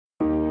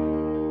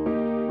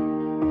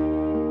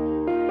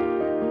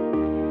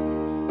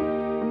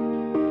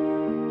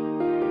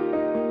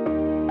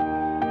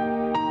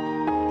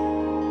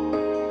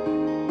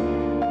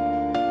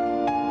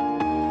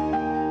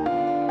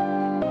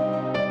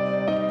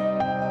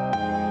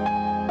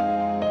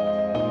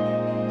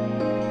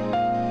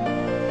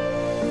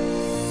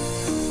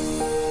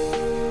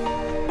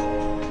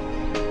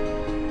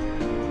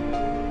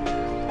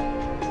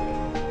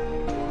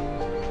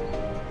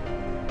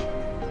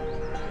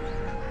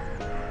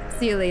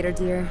See you later,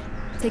 dear.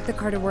 Take the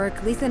car to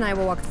work. Lisa and I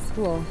will walk to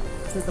school,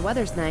 since the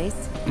weather's nice.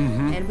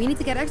 Mm-hmm. And we need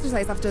to get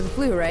exercise after the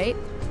flu, right?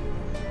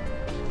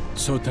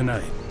 So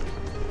tonight,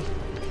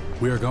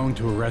 we are going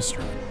to a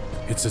restaurant.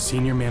 It's the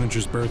senior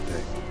manager's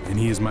birthday, and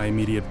he is my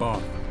immediate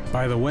boss.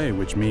 By the way,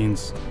 which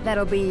means...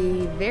 That'll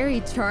be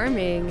very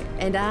charming,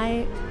 and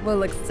I will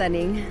look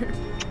stunning.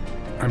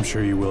 I'm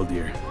sure you will,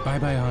 dear.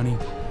 Bye-bye, honey.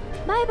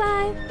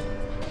 Bye-bye.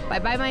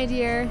 Bye-bye, my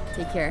dear.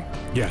 Take care.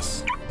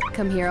 Yes.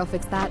 Come here, I'll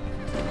fix that.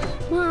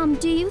 Mom,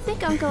 do you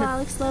think Uncle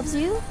Alex loves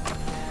you?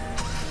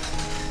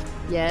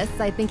 Yes,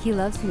 I think he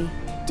loves me.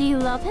 Do you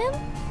love him?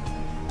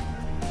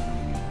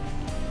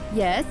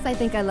 Yes, I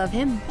think I love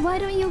him. Why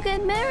don't you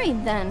get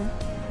married then?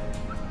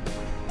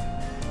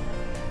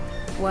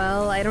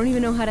 Well, I don't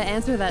even know how to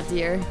answer that,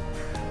 dear.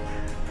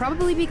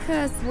 Probably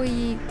because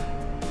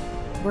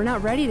we're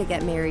not ready to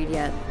get married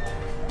yet.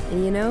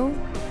 And you know,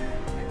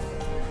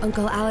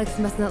 Uncle Alex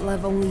must not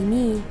love only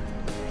me,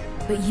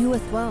 but you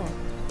as well.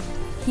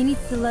 He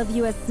needs to love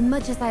you as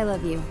much as I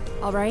love you,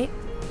 all right?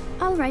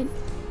 All right.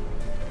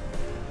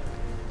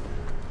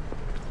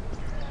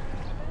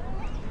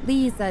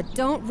 Lisa,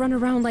 don't run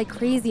around like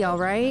crazy, all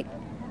right?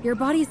 Your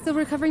body's still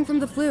recovering from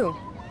the flu.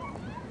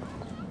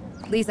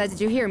 Lisa,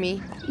 did you hear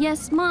me?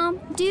 Yes,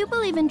 Mom. Do you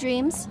believe in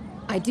dreams?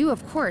 I do,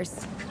 of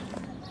course.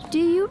 Do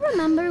you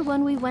remember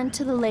when we went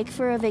to the lake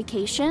for a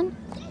vacation?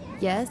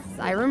 Yes,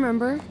 I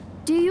remember.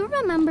 Do you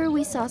remember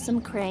we saw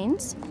some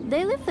cranes?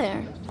 They live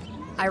there.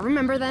 I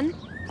remember then.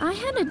 I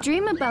had a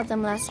dream about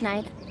them last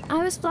night.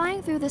 I was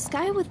flying through the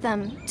sky with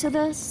them, to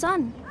the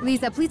sun.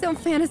 Lisa, please don't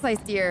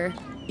fantasize, dear.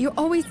 You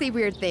always say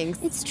weird things.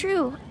 It's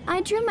true.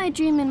 I drew my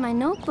dream in my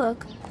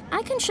notebook.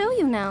 I can show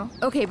you now.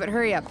 Okay, but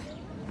hurry up.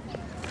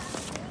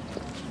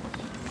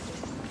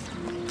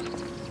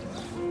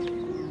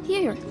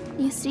 Here,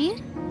 you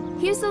see?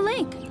 Here's the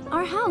lake,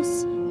 our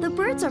house. The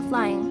birds are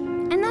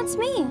flying. And that's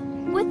me,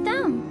 with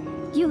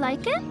them. You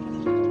like it?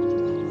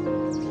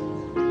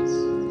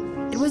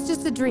 It was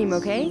just a dream,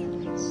 okay?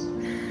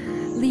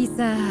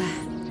 Lisa,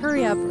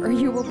 hurry up or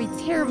you will be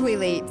terribly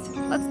late.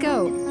 Let's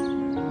go.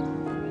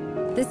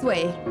 This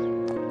way.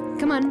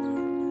 Come on.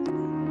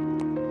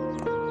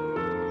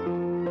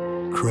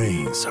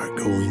 Cranes are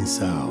going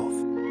south.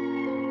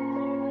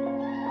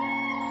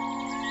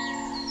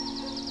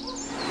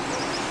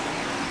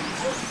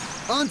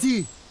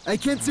 Auntie, I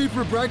can't stay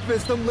for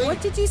breakfast. I'm late.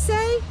 What did you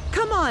say?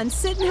 Come on,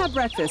 sit and have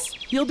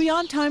breakfast. You'll be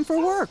on time for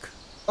work.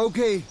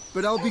 Okay,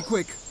 but I'll be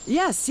quick.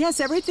 Yes,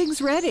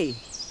 everything's ready.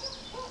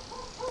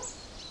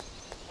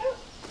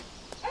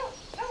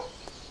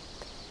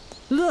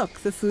 Look,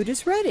 the food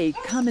is ready.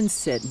 Come and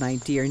sit, my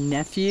dear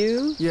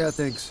nephew. Yeah,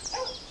 thanks.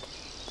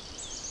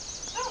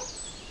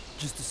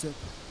 Just a sip.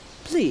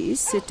 Please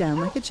sit down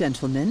like a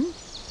gentleman.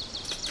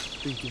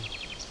 Thank you.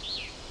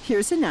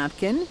 Here's a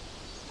napkin.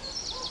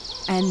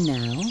 And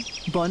now,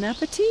 bon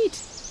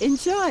appetit.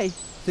 Enjoy.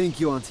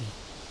 Thank you, Auntie.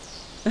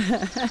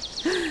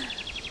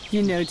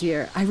 You know,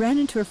 dear, I ran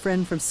into a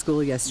friend from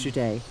school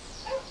yesterday.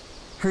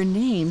 Her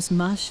name's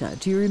Masha.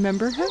 Do you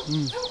remember her?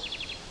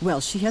 Well,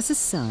 she has a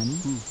son,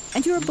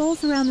 and you're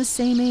both around the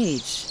same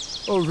age.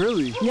 Oh,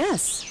 really?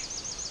 Yes.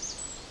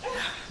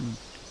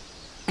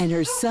 And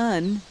her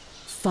son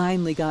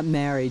finally got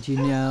married, you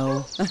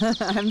know.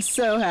 I'm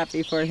so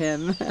happy for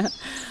him.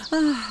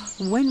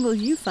 When will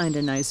you find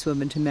a nice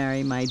woman to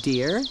marry, my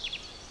dear?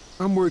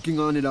 I'm working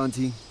on it,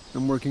 Auntie.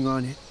 I'm working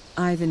on it.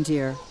 Ivan,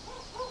 dear,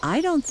 I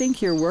don't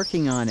think you're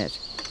working on it.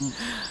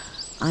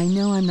 I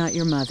know I'm not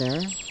your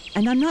mother,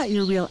 and I'm not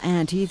your real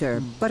aunt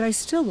either, but I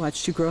still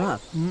watched you grow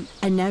up.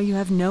 And now you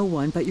have no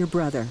one but your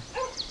brother.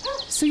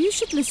 So you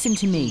should listen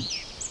to me.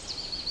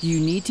 You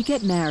need to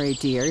get married,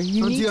 dear.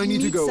 You Auntie, I need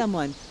to meet go.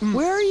 someone.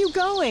 Where are you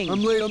going?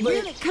 I'm late, I'm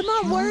late. Really? Come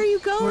on, where are you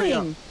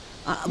going?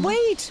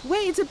 Wait,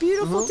 it's a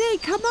beautiful day.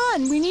 Come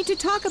on, we need to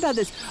talk about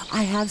this.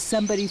 I have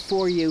somebody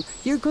for you.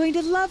 You're going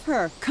to love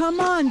her. Come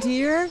on,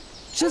 dear.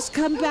 Just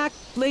come back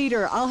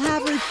later. I'll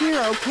have her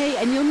here, okay?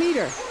 And you'll meet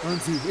her.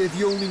 Auntie, if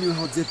you only knew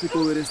how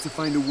difficult it is to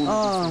find a woman.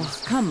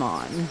 Oh, come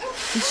on.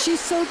 She's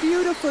so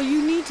beautiful.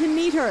 You need to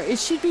meet her.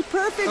 She'd be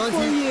perfect Auntie,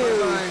 for you.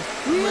 bye-bye.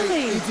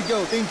 Really? I need to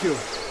go. Thank you.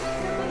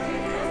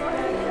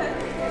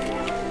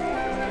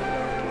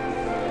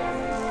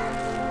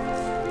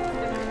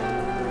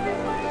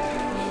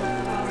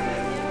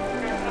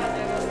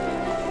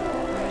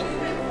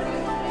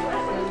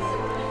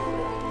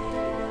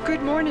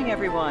 Good morning,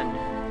 everyone.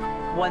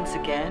 Once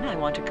again, I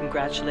want to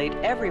congratulate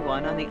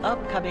everyone on the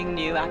upcoming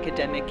new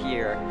academic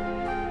year.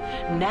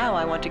 Now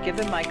I want to give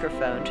the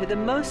microphone to the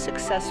most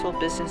successful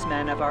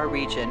businessman of our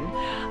region,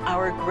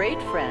 our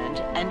great friend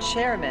and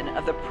chairman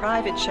of the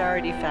private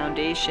charity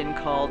foundation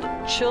called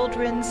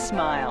Children's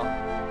Smile.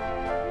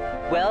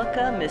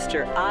 Welcome,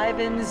 Mr.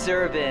 Ivan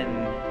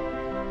Zhurbin.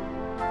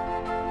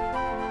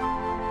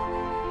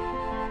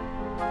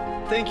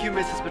 Thank you,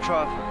 Mrs.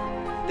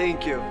 Petrova.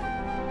 Thank you.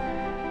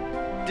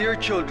 Dear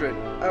children,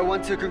 I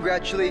want to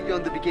congratulate you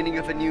on the beginning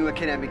of a new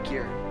academic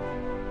year.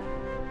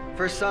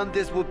 For some,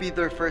 this will be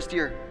their first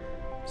year.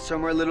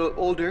 Some are a little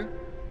older,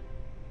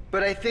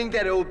 but I think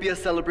that it will be a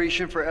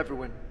celebration for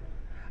everyone.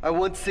 I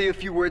want to say a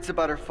few words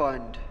about our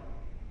fund.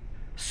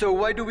 So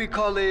why do we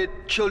call it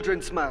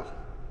Children's Smile?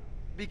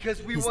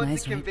 Because we He's want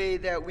nice, to right? convey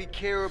that we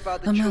care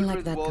about the A man children's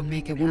like that can well-being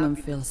make a and woman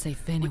happiness, feel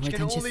safe anyway, which can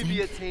don't you only be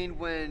think? attained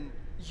when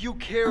you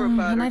care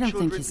about And our I don't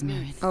think children's he's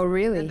married. needs. Oh,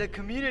 really? And the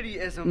community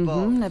is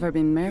involved. Never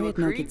been You married,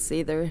 no agree? kids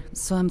either.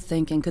 So I'm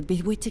thinking, could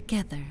be we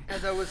together?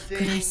 As I was saying,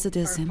 Could I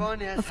seduce our him?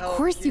 fund has Of helped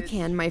course you kids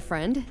can, my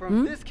friend.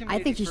 from this I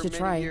community think you for should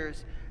many try.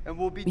 years, and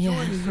will be Yeah.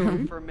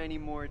 doing so for many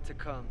more to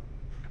come.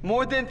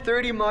 More than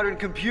 30 modern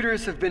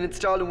computers have been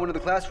installed in one of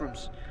the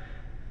classrooms.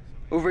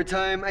 Over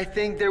time, I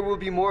think there will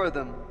be more of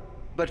them.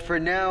 But for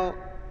now,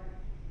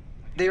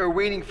 they are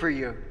waiting for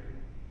you.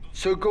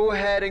 So go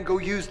ahead and go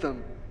use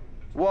them.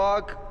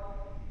 Walk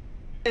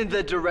in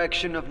the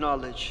direction of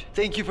knowledge.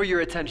 Thank you for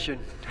your attention.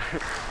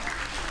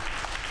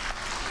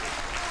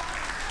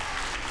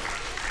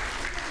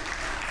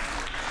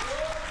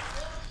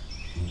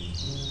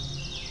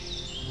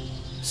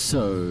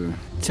 So,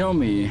 tell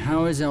me,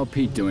 how is our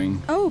Pete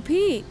doing? Oh,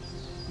 Pete.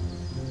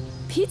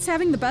 Pete's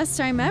having the best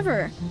time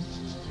ever.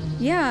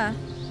 Yeah.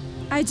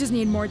 I just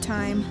need more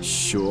time.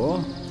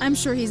 Sure? I'm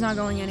sure he's not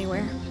going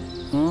anywhere.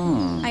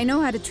 Oh. I know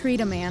how to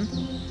treat a man.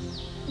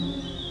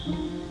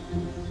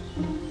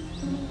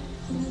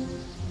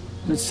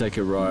 Let's take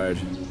a ride.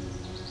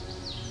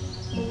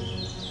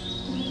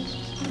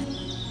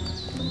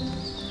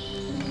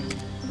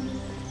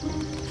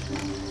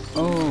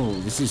 Oh,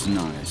 this is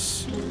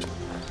nice.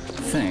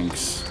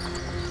 Thanks.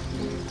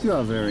 You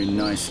are very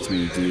nice to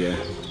me, dear.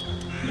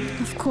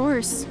 Of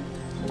course.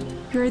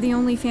 You're the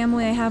only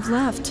family I have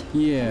left.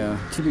 Yeah,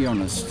 to be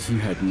honest, you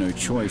had no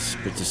choice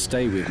but to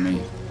stay with me.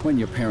 When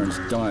your parents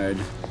died,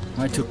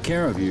 I took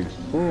care of you.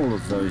 All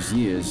of those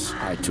years,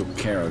 I took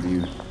care of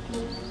you.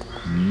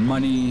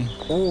 Money,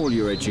 all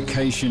your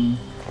education.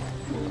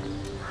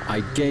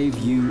 I gave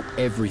you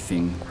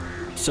everything.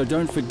 So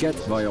don't forget,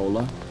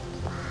 Viola.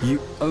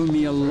 You owe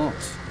me a lot,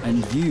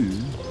 and you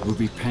will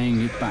be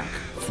paying it back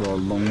for a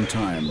long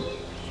time.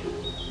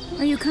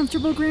 Are you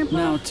comfortable, Grandpa?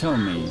 Now tell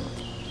me,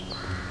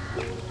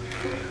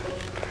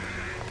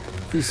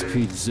 this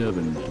Pete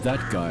Zhurbin,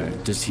 that guy,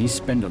 does he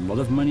spend a lot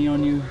of money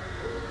on you?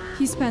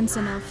 He spends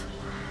enough.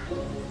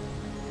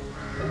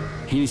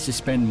 He needs to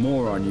spend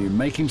more on you,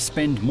 make him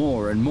spend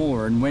more, and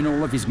when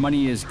all of his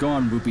money is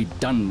gone, we'll be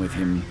done with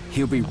him.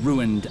 He'll be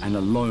ruined and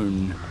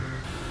alone.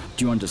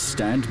 Do you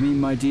understand me,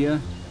 my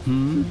dear?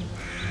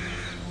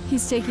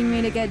 He's taking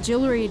me to get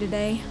jewelry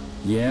today.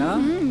 Yeah?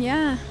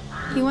 Yeah.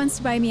 He wants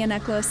to buy me a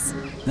necklace.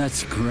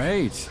 That's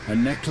great. A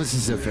necklace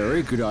is a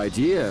very good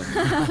idea.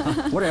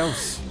 What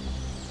else?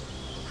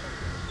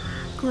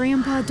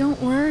 Grandpa,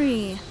 don't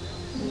worry.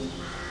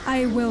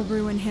 I will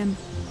ruin him.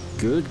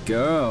 Good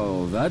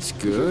girl. That's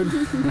good.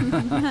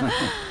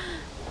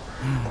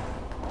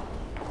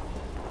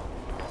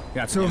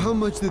 So how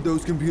much did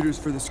those computers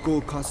for the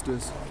school cost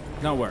us?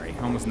 Don't worry,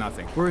 almost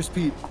nothing. Where's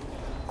Pete?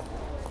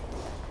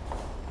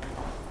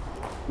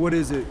 What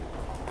is it?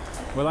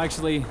 Well,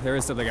 actually, there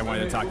is something I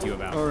wanted to talk to you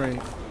about. All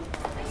right.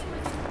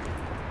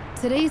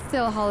 Today's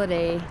still a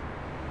holiday.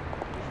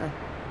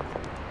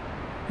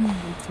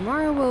 And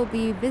tomorrow we'll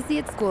be busy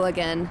at school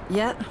again.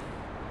 Yeah?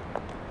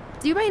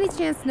 Do you by any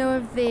chance know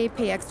if they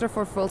pay extra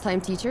for full-time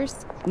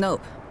teachers?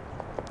 Nope.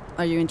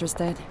 Are you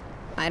interested?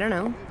 I don't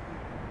know.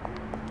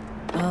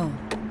 Oh.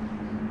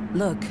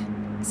 Look.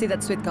 See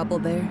that sweet couple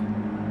there?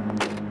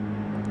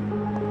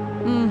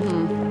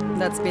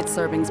 That's Pete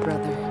Zhurbin's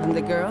brother. And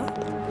the girl?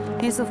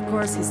 He's of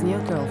course his new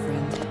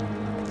girlfriend.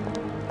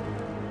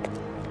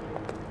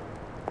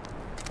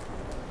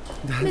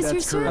 Mr.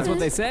 Zhurbin, That's what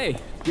they say.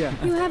 Yeah.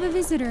 you have a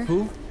visitor.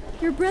 Who?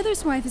 Your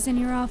brother's wife is in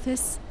your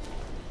office.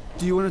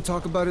 Do you want to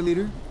talk about it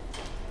later?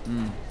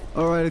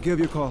 All right, I'll give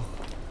you a call.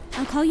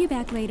 I'll call you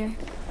back later.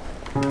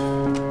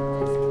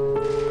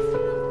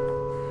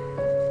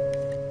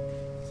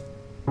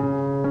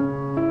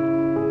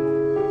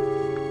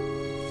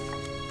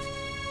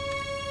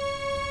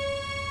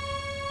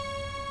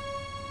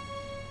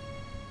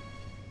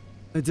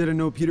 I didn't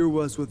know Peter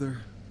was with her.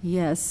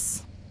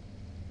 Yes.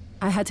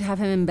 I had to have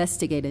him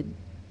investigated.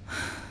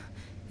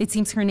 It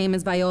seems her name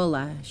is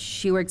Viola.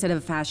 She works at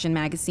a fashion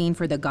magazine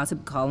for the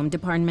gossip column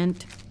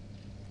department.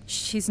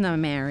 She's not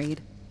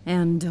married.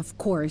 And, of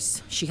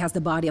course, she has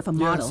the body of a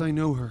model. Yes, I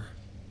know her.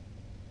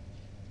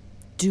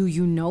 Do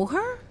you know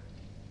her?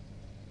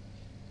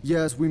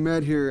 Yes, we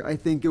met here. I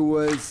think it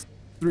was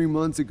 3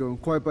 months ago,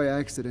 quite by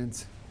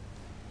accident.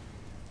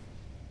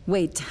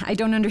 Wait, I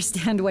don't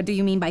understand. What do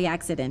you mean by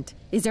accident?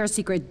 Is there a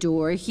secret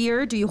door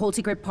here? Do you hold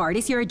secret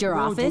parties here at your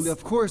No, office? Julia,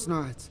 of course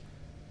not.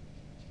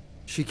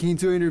 She came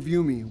to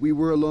interview me. We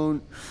were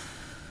alone.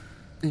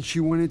 And she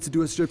wanted to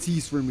do a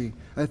striptease for me.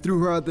 I threw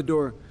her out the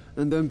door.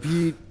 And then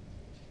Pete...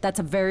 That's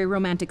a very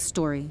romantic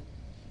story.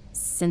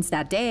 Since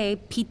that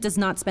day, Pete does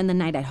not spend the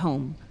night at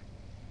home.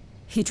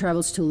 He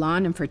travels to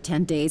London for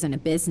 10 days on a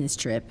business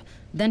trip,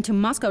 then to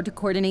Moscow to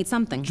coordinate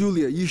something.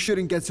 Julia, you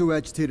shouldn't get so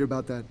agitated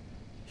about that.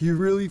 He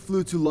really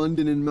flew to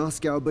London and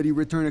Moscow, but he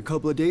returned a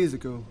couple of days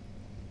ago.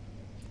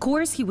 Of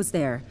course he was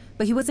there,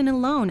 but he wasn't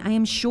alone, I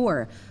am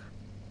sure.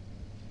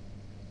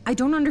 I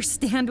don't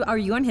understand. Are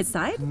you on his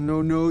side?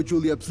 No,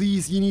 Julia,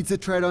 please, you need to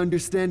try to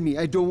understand me.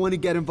 I don't want to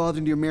get involved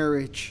in your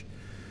marriage.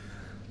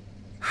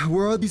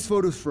 Where are these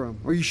photos from?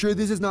 Are you sure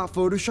this is not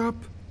Photoshop?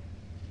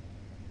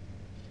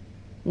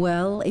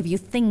 Well, if you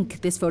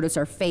think these photos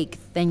are fake,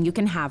 then you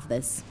can have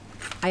this.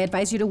 I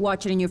advise you to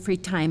watch it in your free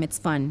time. It's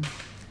fun.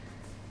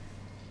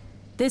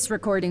 This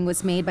recording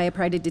was made by a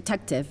private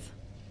detective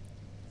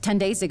 10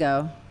 days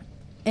ago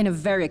in a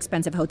very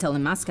expensive hotel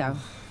in Moscow.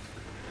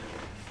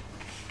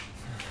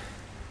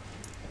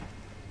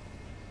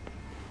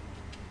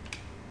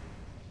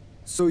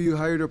 So you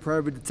hired a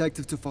private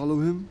detective to follow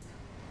him?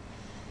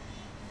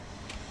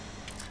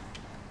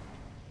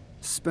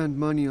 Spend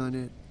money on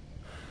it.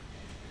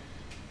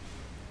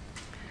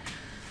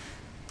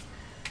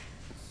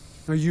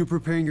 Are you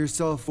preparing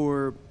yourself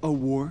for a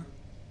war?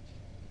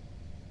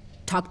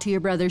 Talk to your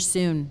brother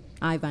soon,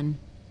 Ivan.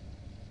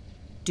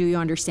 Do you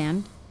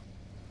understand?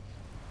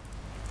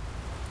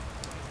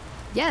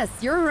 Yes,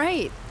 you're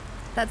right.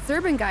 That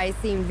Zhurbin guy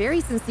seemed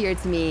very sincere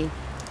to me.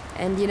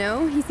 And you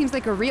know, he seems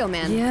like a real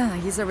man. Yeah,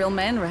 he's a real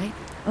man, right?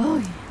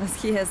 Oh,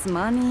 yes, he has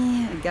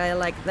money. A guy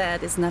like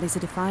that is not easy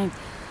to find.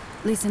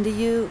 Listen, do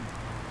you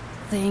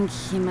think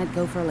he might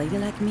go for a lady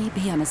like me?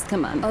 Be honest,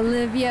 come on.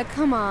 Olivia,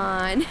 come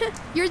on.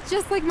 You're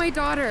just like my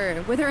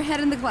daughter, with her head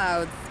in the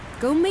clouds.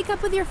 Go make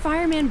up with your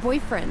fireman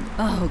boyfriend.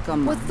 Oh,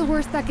 come on. What's the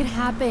worst that could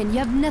happen? You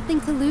have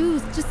nothing to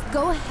lose. Just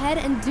go ahead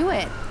and do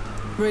it.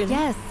 Really?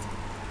 Yes.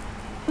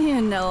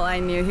 You know, I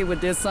knew he would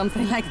do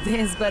something like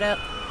this, but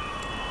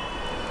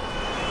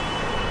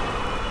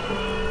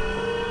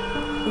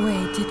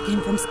Wait, it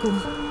came from school.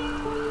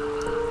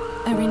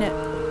 Irina,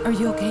 are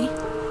you okay?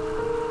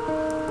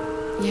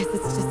 Yes,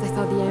 it's just I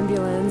saw the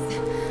ambulance.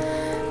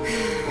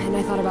 And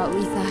I thought about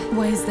Lisa.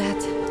 Why is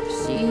that?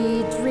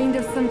 She dreamed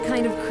of some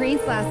kind of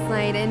cranes last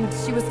night, and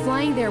she was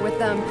flying there with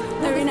them.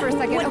 Hold this for a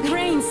second. What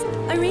cranes?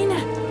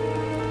 Irina!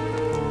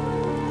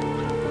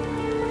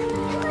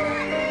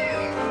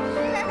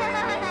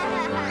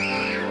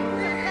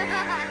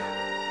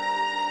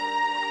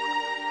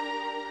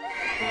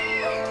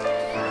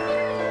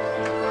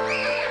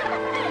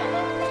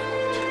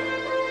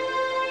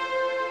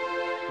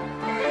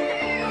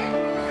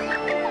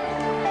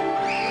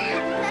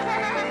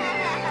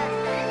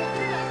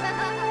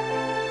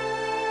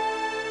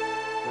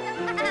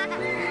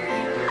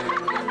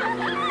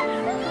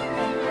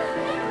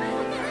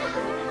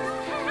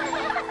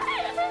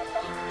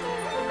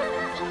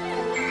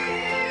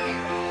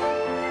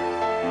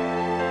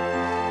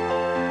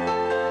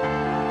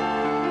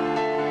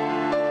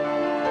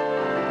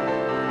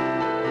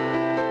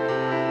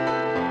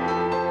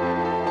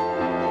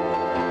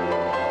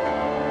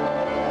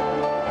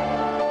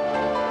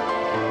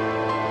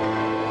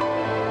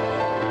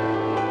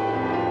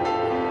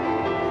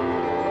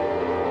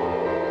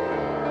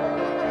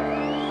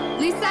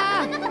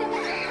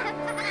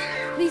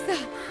 Lisa!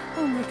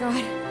 Oh my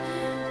god.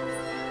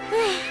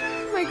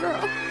 My girl.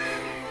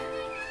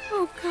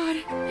 Oh god.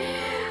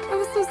 I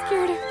was so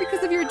scared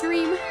because of your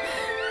dream.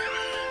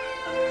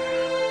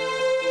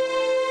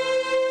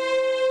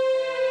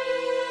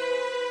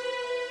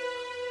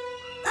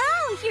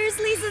 Oh, here's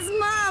Lisa's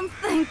mom.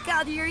 Thank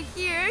God you're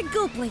here.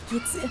 Go play,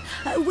 kids.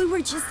 We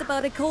were just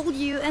about to call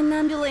you. An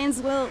ambulance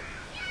will...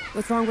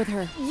 What's wrong with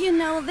her? You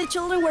know, the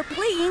children were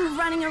playing,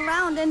 running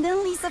around, and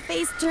then Lisa's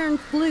face turned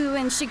blue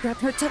and she grabbed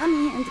her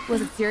tummy and...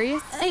 Was it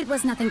serious? It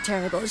was nothing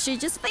terrible. She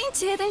just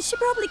fainted and she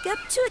probably got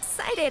too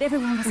excited.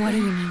 Everyone was... What do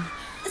you mean?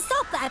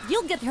 Stop that!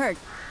 You'll get hurt.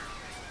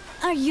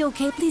 Are you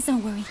okay? Please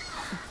don't worry.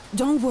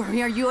 Don't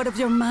worry. Are you out of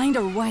your mind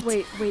or what?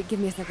 Wait,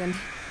 give me a second.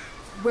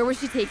 Where was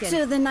she taken?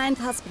 To the 9th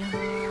hospital.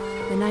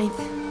 The 9th?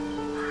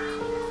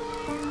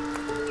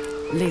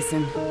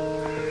 Listen,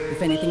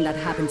 if anything that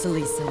happened to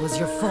Lisa was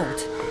your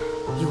fault,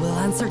 you will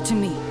answer to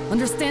me.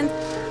 Understand?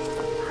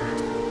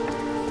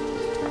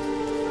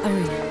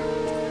 Irina.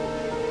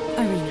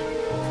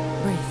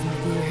 Breathe, my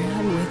dear.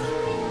 I'm with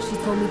you. She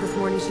told me this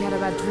morning she had a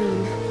bad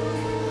dream.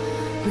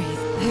 Breathe.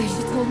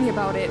 She told me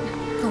about it.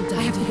 Calm down.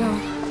 I have to go.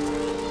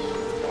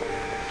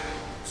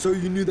 So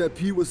you knew that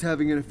Pete was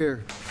having an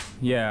affair?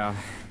 Yeah.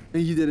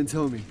 And you didn't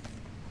tell me?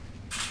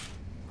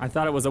 I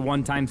thought it was a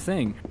one-time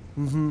thing.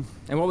 Mm-hmm.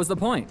 And what was the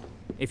point?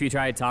 If you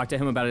try to talk to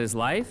him about his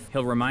life,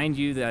 he'll remind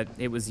you that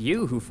it was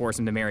you who forced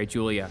him to marry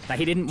Julia, that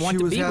he didn't want to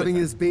be with her. She was having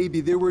his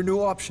baby. There were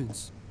no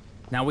options.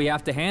 Now we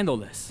have to handle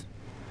this.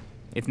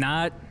 If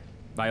not,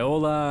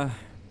 Viola...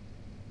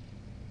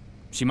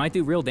 she might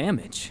do real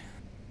damage.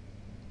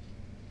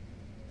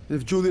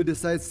 If Julia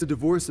decides to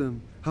divorce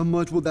him, how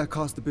much will that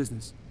cost the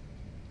business?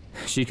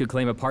 She could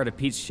claim a part of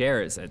Pete's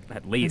shares,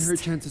 at least. And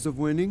her chances of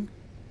winning?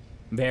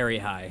 Very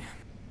high.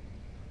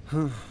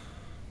 Huh.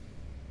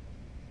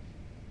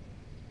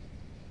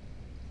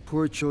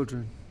 Poor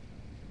children.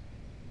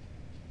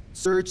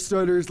 Search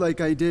stutters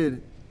like I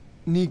did.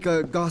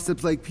 Nika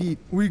gossips like Pete.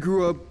 We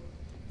grew up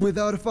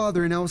without a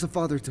father, and I was a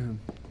father to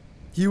him.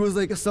 He was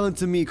like a son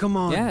to me, come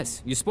on.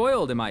 Yes, you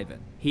spoiled him, Ivan.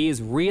 He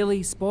is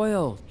really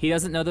spoiled. He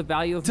doesn't know the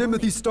value of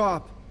Timothy, money.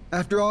 stop.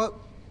 After all,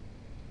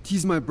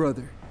 he's my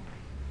brother.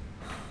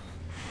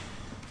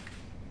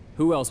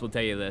 Who else will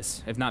tell you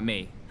this, if not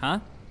me, huh?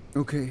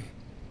 Okay.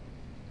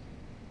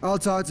 I'll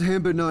talk to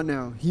him, but not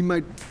now. He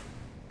might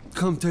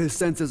come to his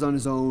senses on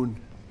his own.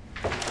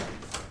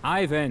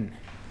 Ivan!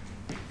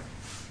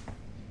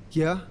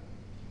 Yeah?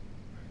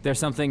 There's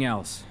something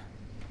else.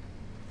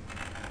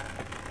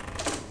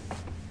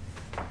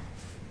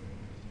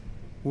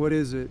 What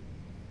is it?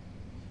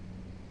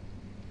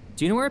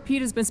 Do you know where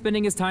Pete has been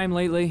spending his time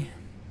lately?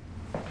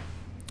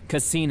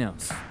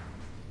 Casinos.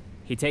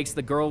 He takes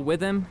the girl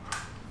with him.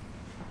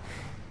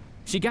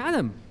 She got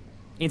him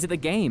into the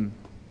game.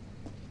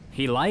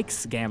 He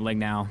likes gambling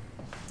now.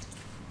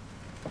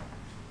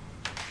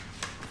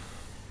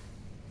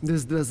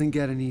 This doesn't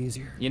get any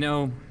easier. You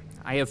know,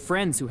 I have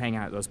friends who hang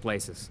out at those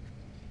places.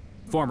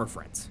 Former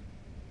friends.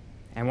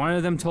 And one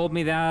of them told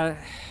me that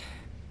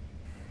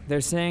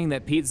they're saying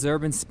that Pete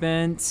Zhurbin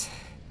spent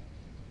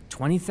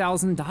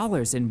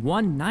 $20,000 in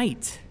one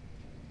night.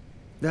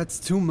 That's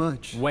too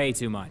much. Way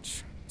too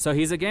much. So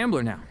he's a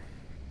gambler now.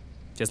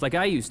 Just like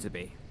I used to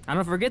be. I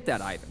don't forget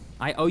that, Ivan.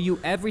 I owe you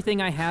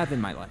everything I have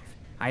in my life.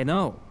 I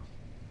know.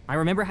 I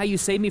remember how you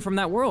saved me from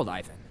that world,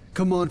 Ivan.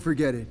 Come on,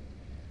 forget it.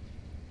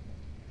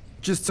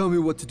 Just tell me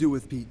what to do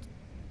with Pete.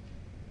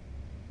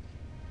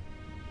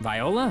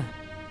 Viola?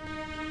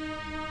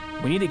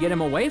 We need to get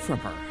him away from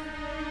her.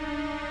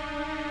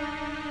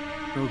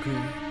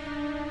 Okay.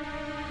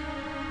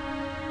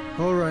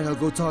 All right, I'll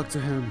go talk to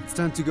him. It's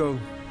time to go.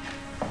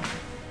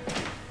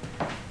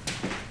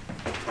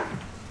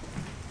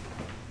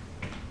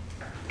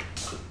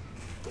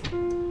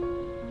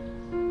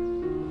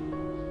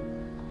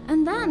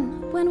 And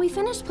then, when we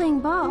finished playing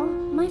ball,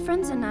 my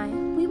friends and I,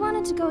 we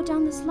wanted to go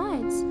down the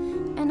slides.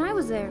 And I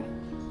was there,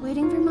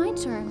 waiting for my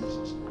turn.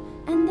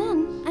 And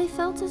then, I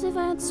felt as if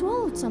I had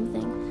swallowed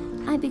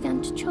something. I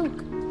began to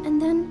choke, and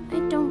then I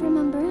don't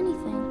remember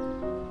anything.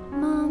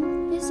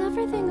 Mom, is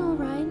everything all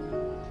right?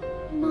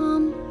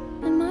 Mom,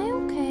 am I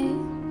okay?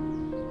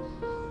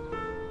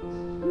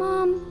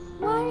 Mom,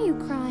 why are you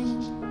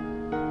crying?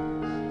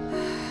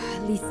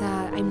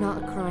 Lisa, I'm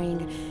not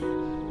crying.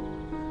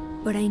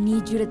 But I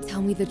need you to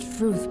tell me the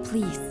truth,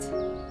 please.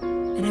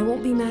 And I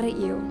won't be mad at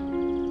you.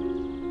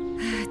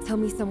 Tell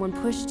me someone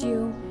pushed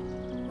you.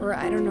 Or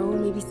I don't know,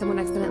 maybe someone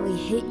accidentally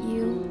hit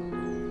you.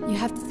 You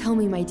have to tell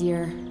me, my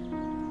dear.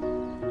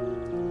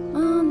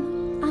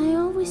 Mom, I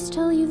always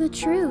tell you the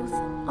truth.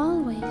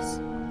 Always.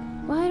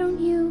 Why don't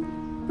you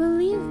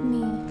believe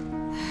me?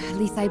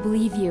 Lisa, I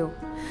believe you.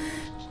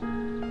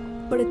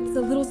 But it's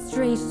a little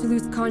strange to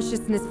lose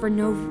consciousness for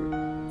no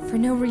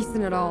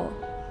reason at all.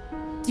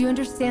 Do you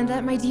understand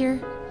that, my dear?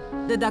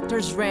 The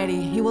doctor's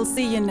ready. He will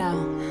see you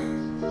now.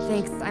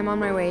 Thanks, I'm on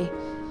my way.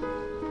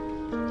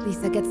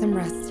 Lisa, get some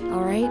rest,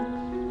 all right?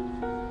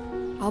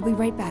 I'll be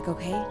right back,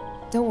 okay?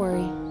 Don't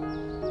worry.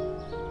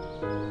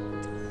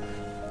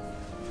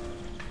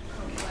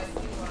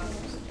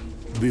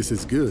 This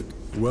is good.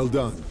 Well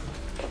done.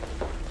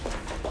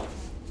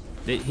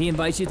 Did he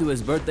invite you to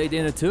his birthday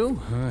dinner too?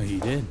 He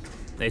did.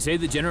 They say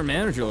the general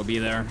manager will be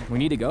there. We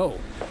need to go.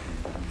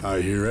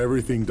 I hear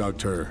everything,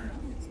 Doctor.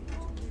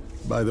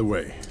 By the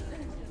way,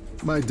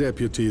 my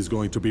deputy is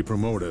going to be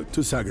promoted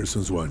to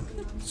Sagerson's one,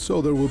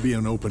 so there will be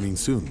an opening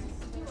soon.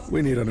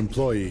 We need an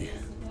employee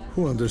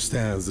who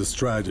understands the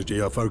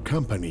strategy of our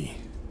company.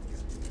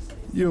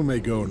 You may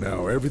go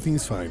now,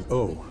 everything's fine.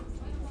 Oh,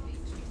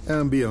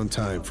 and be on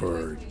time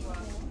for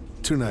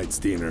tonight's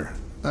dinner.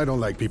 I don't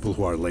like people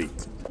who are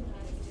late.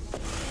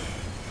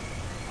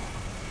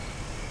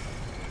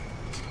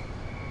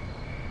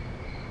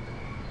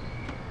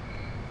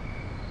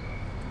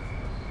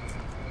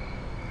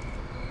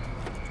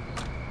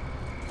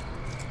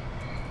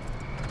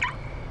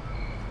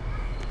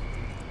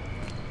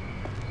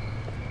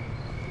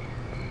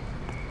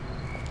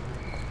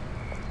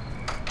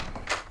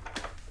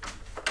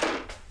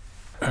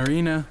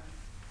 Irina.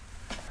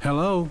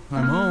 Hello,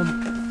 I'm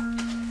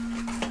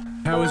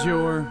home. How was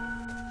your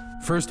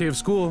first day of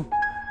school?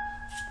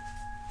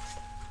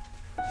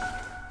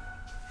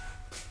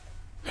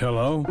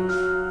 Hello?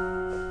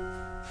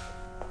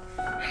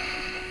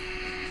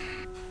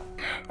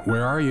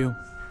 Where are you?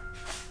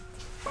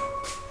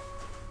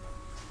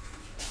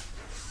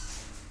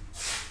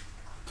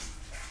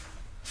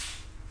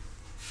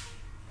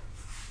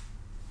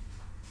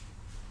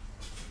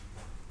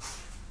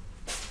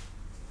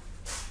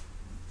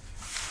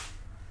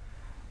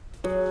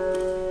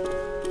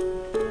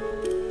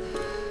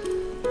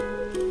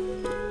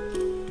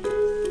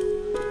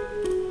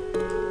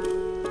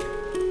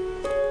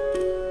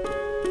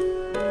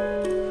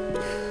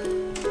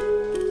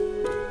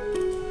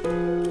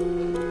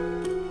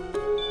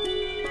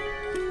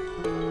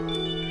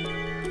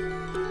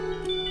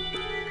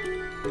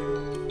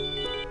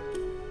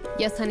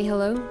 Yes, honey,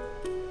 hello?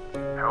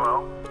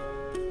 Hello?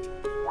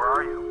 Where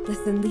are you?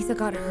 Listen, Lisa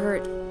got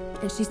hurt,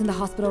 and she's in the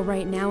hospital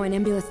right now. An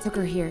ambulance took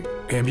her here.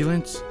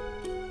 Ambulance?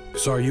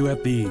 So are you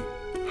at the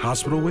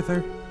hospital with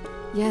her?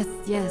 Yes,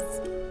 yes.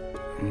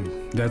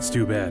 That's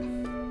too bad.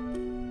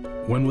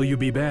 When will you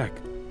be back?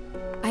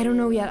 I don't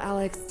know yet,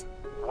 Alex.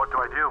 What do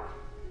I do?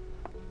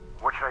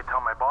 What should I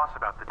tell my boss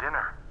about the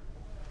dinner?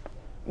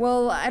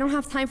 Well, I don't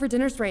have time for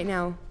dinners right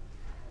now.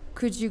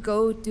 Could you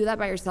go do that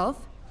by yourself?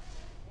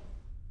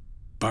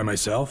 By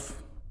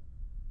myself?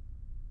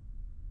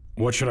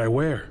 What should I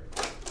wear?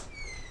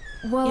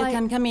 Well, You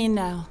can come in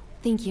now.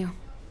 Thank you.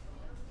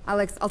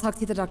 Alex, I'll talk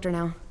to the doctor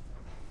now.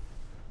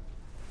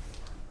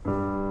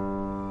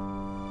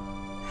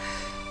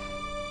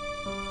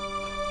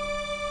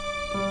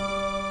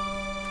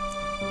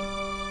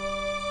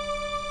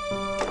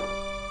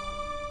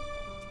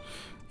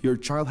 Your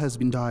child has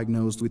been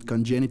diagnosed with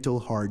congenital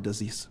heart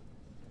disease.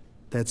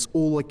 That's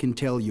all I can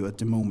tell you at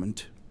the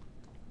moment.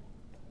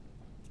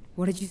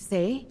 What did you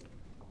say?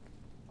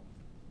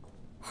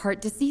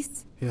 Heart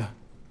disease? Yeah.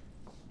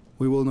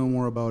 We will know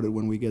more about it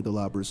when we get the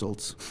lab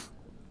results.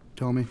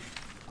 Tell me,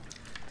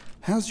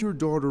 has your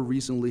daughter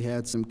recently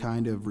had some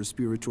kind of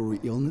respiratory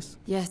illness?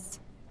 Yes.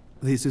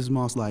 This is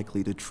most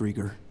likely the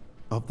trigger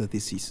of the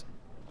disease.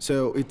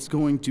 So it's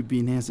going to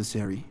be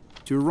necessary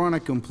to run a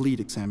complete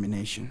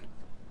examination.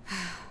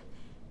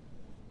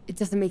 It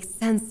doesn't make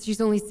sense.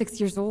 She's only 6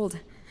 years old.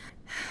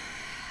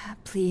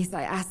 Please,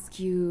 I ask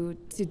you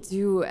to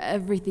do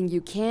everything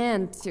you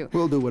can to...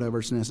 We'll do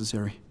whatever's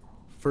necessary.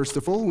 First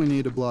of all, we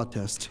need a blood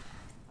test,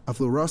 a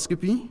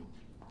fluoroscopy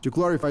to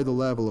clarify the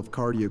level of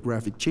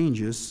cardiographic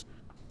changes,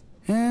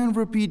 and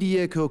repeat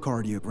the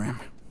echocardiogram.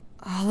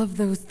 All of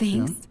those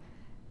things?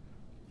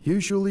 Yeah.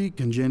 Usually,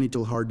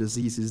 congenital heart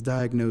disease is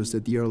diagnosed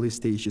at the early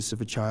stages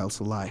of a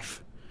child's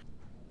life.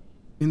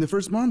 In the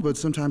first month, but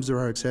sometimes there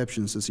are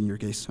exceptions, as in your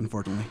case,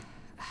 unfortunately.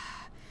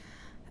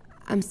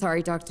 I'm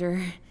sorry, doctor.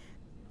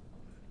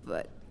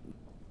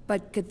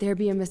 But could there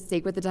be a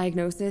mistake with the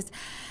diagnosis?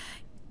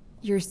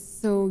 You're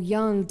so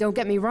young, don't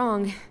get me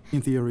wrong.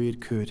 In theory,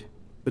 it could,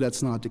 but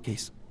that's not the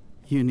case.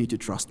 You need to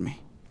trust me.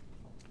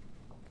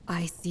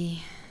 I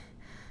see.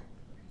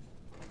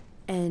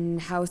 And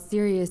how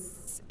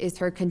serious is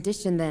her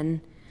condition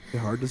then? The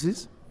heart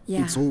disease?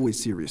 Yeah. It's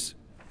always serious.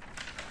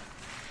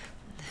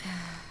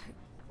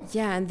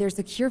 Yeah, and there's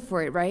a cure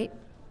for it, right?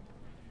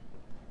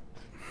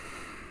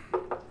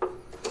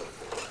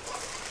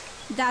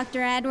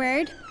 Dr.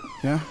 Edward?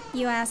 Yeah?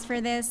 You asked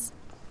for this.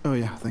 Oh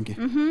yeah, thank you.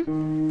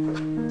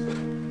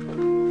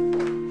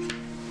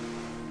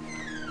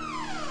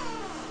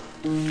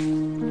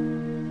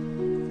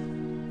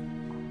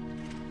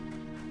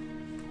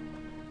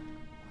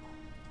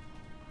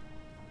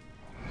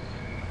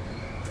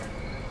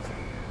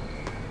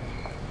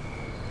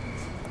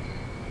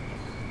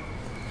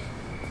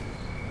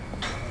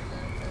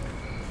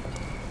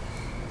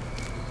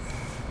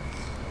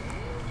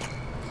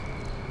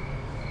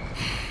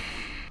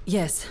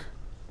 Yes.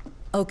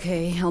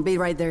 Okay, I'll be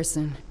right there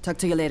soon. Talk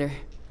to you later.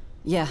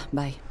 Yeah,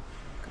 bye.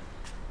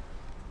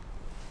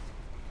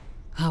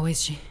 How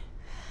is she?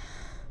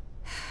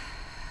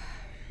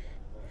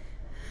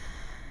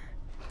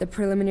 The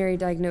preliminary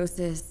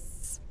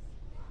diagnosis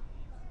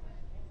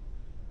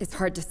is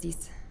heart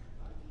disease.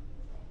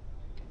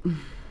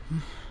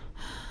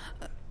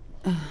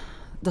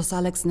 Does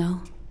Alex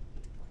know?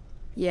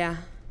 Yeah.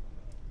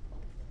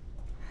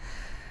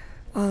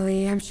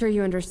 Ollie, I'm sure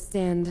you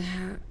understand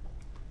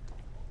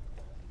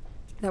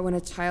that when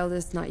a child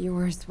is not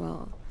yours,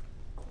 well...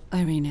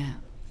 Irina.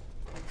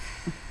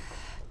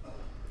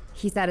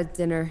 He's at a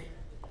dinner.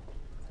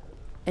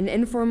 An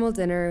informal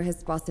dinner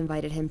his boss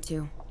invited him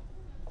to.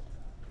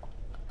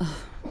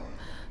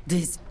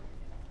 These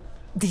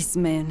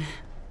men.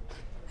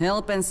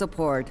 Help and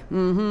support.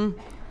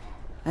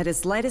 At the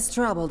slightest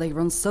trouble, they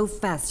run so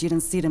fast you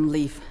don't see them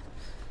leave.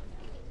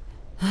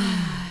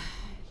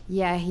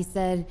 Yeah, he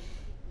said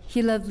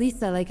he loved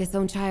Lisa like his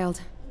own child.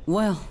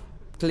 Well,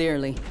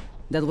 clearly.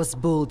 That was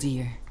bull,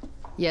 dear.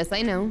 Yes,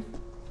 I know.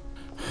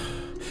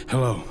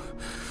 Hello.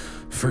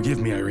 Forgive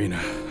me,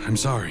 Irina. I'm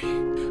sorry.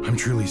 I'm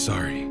truly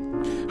sorry.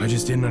 I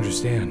just didn't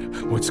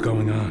understand what's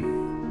going on.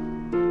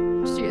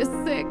 She is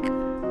sick.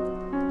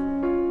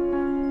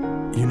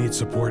 You need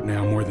support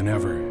now more than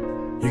ever.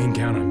 You can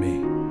count on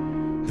me.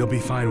 They'll be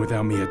fine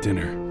without me at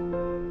dinner.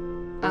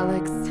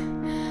 Alex,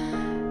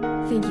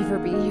 thank you for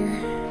being here.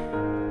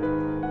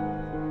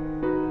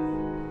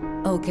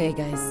 Okay,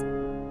 guys.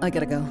 I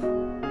gotta go.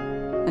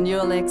 And you,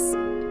 Alex,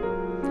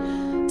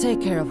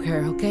 take care of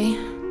her, okay?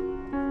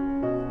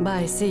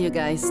 Bye, see you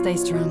guys. Stay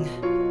strong.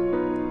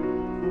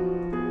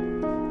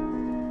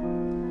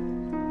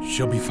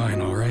 She'll be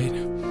fine, all right?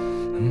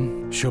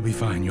 She'll be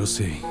fine, you'll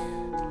see.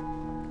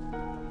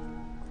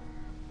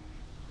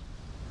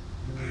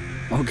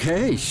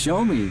 Okay,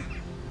 show me.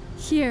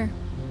 Here,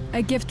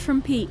 a gift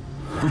from Pete.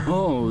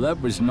 Oh,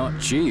 that was not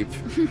cheap.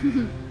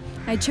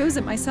 I chose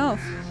it myself.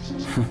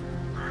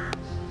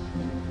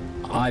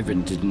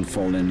 Ivan didn't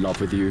fall in love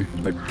with you,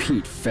 but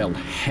Pete fell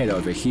head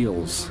over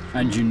heels.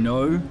 And you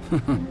know,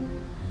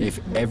 if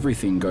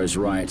everything goes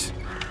right,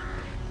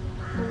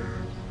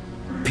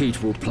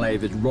 Pete will play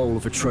the role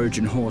of a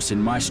Trojan horse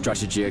in my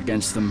strategy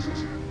against them.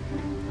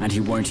 And he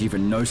won't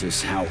even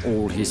notice how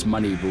all his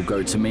money will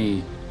go to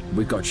me.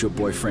 We got your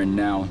boyfriend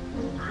now.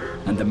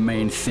 And the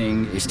main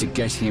thing is to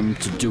get him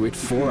to do it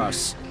for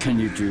us. Can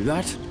you do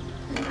that?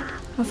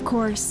 Of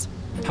course.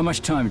 How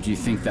much time do you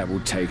think that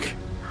will take?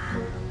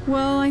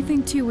 Well, I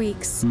think 2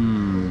 weeks.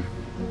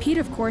 Pete,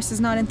 of course,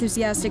 is not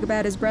enthusiastic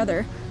about his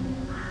brother.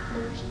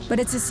 But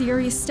it's a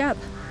serious step.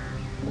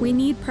 We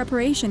need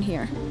preparation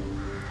here.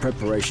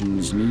 Preparation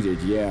is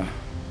needed, yeah.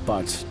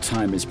 But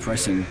time is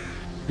pressing.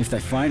 If they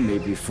find me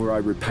before I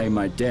repay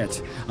my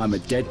debt, I'm a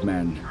dead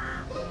man.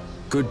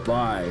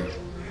 Goodbye.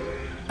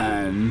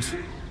 And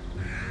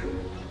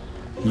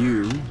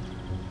you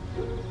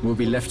will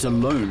be left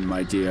alone,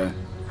 my dear.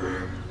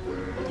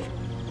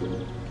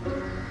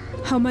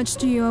 How much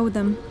do you owe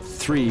them?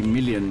 $3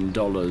 million.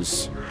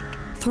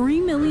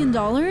 $3 million?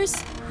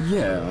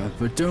 Yeah,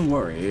 but don't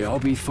worry, I'll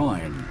be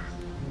fine.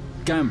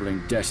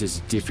 Gambling debt is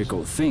a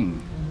difficult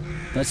thing.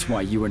 That's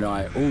why you and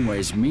I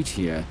always meet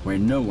here, where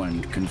no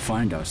one can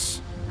find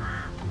us.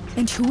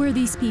 And who are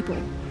these people?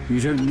 You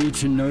don't need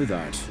to know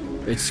that.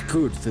 It's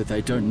good that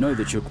they don't know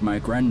that you're my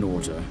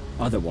granddaughter.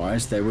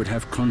 Otherwise, they would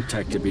have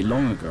contacted me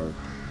long ago.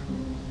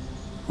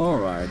 All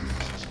right,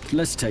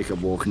 let's take a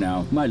walk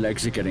now. My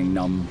legs are getting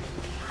numb.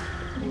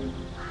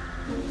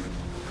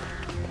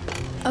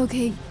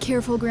 Okay,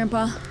 careful,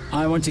 Grandpa.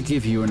 I want to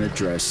give you an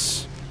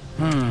address.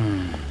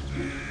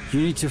 You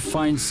need to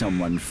find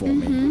someone for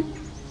me.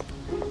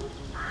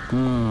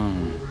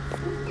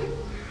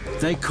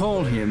 They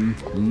call him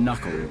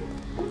Knuckle.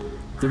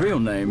 The real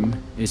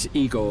name is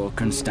Igor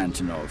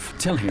Konstantinov.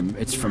 Tell him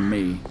it's from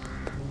me.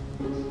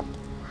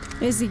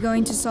 Is he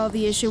going to solve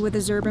the issue with the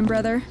Zhurbin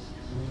brother?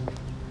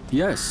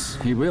 Yes,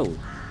 he will.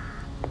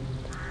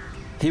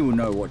 He will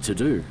know what to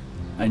do.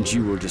 And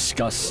you will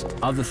discuss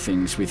other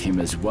things with him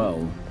as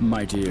well,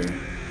 my dear.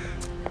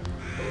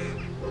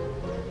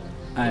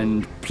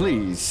 And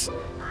please,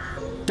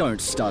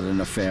 don't start an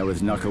affair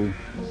with Knuckle.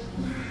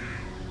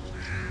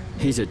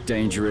 He's a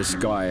dangerous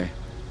guy.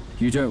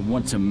 You don't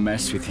want to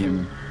mess with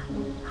him.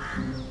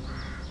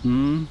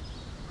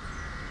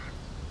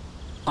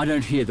 I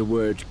don't hear the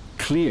word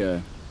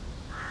clear.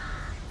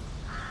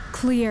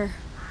 Clear.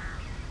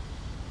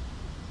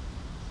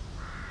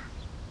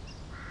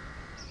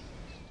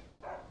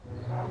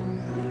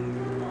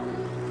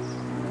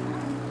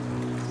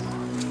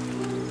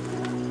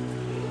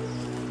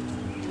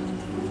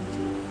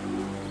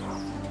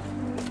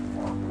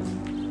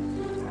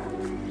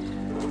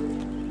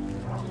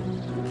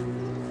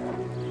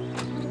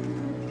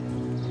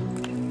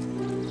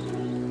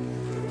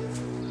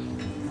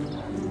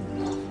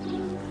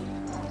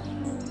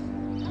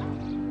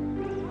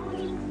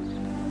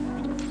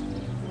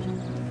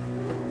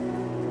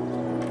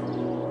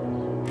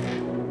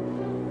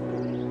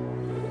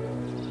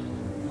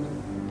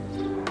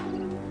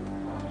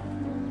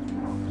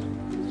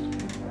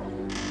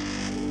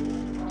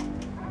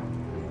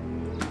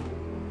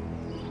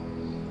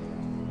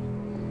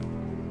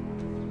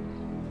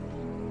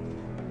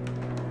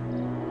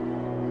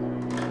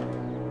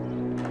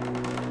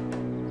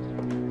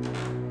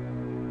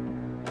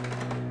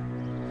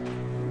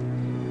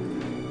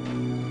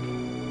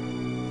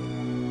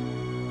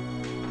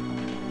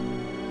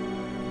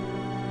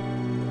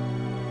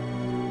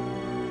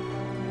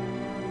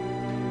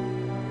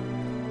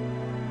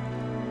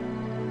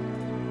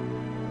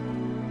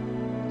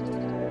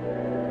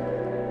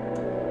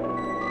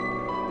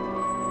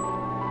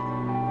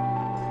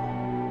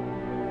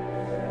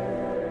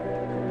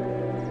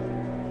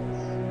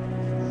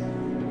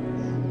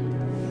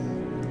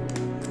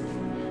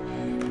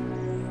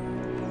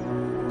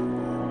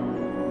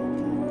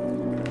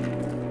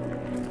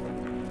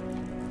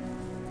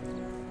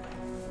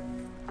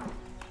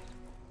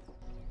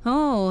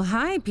 Oh,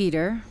 hi,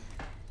 Peter.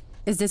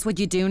 Is this what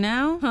you do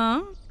now,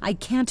 huh? I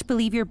can't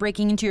believe you're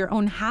breaking into your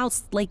own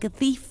house like a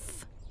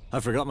thief. I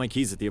forgot my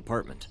keys at the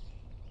apartment.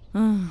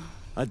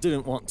 I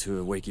didn't want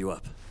to wake you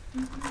up.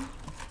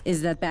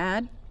 Is that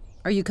bad?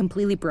 Are you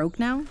completely broke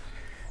now?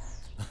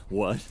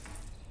 What?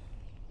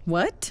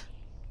 What?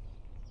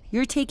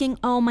 You're taking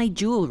all my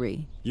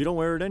jewelry. You don't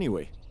wear it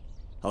anyway.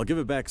 I'll give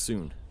it back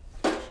soon.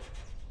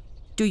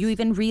 Do you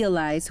even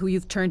realize who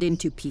you've turned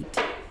into, Pete?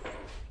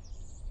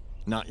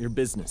 Not your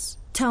business.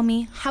 Tell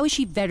me, how is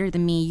she better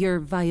than me? You're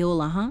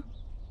Viola, huh?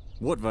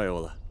 What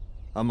Viola?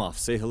 I'm off.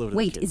 Say hello to the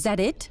Wait, kids. is that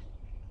it?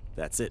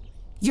 That's it.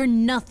 You're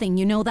nothing,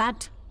 you know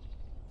that?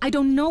 I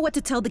don't know what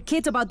to tell the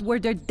kids about where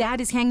their dad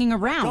is hanging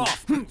around.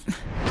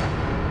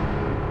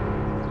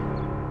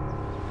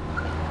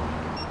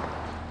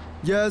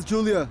 Yes,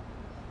 Julia.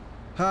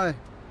 Hi.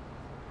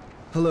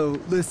 Hello,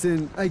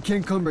 listen, I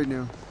can't come right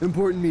now.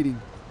 Important meeting.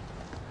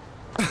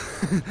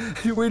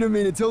 Wait a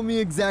minute, tell me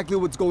exactly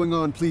what's going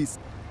on, please.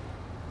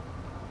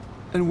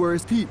 And where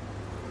is Pete?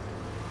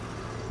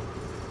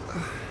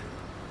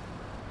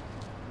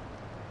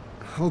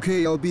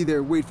 Okay, I'll be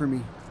there. Wait for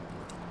me.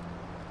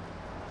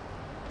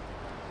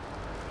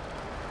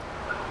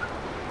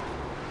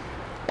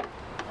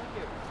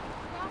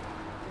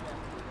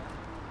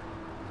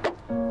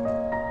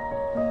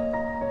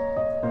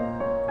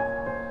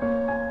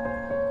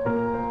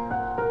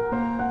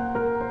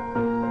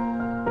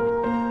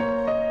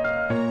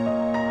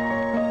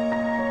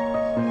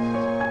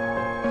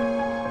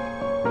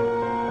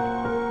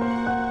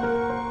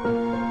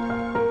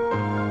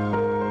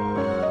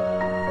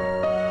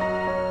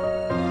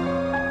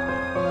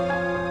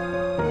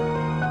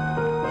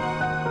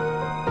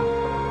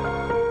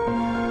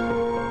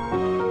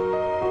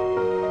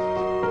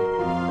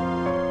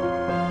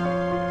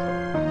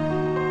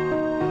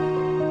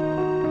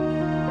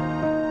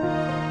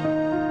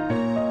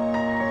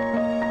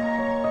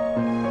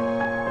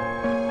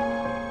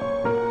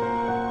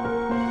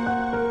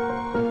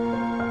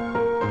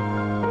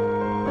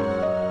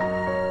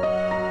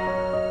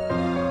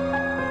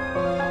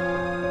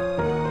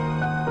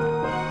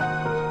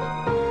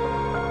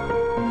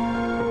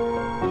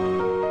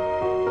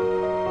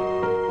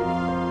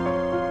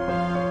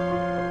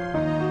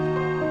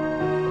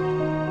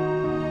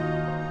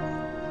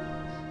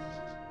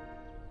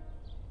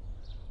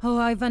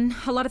 Ivan,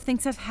 a lot of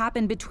things have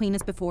happened between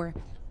us before,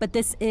 but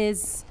this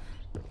is...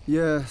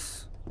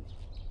 Yes.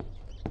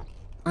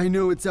 I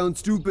know it sounds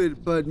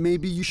stupid, but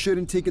maybe you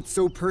shouldn't take it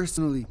so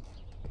personally.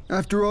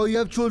 After all, you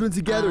have children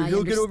together.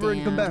 He'll get over it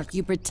and come back.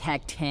 You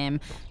protect him.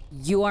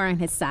 You are on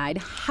his side.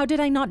 How did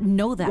I not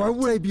know that? Why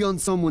would I be on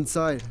someone's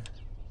side?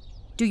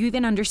 Do you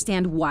even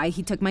understand why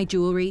he took my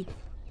jewelry?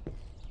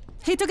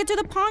 He took it to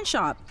the pawn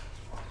shop.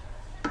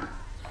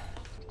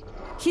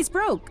 He's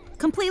broke.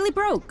 Completely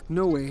broke.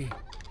 No way.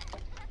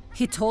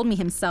 He told me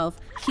himself.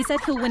 He said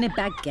he'll win it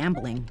back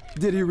gambling.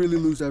 Did he really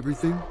lose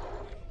everything?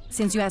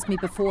 Since you asked me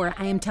before,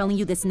 I am telling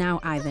you this now,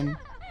 Ivan.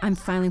 I'm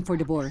filing for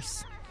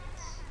divorce.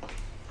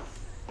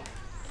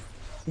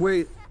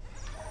 Wait.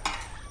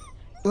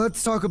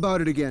 Let's talk about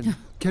it again.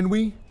 Can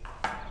we?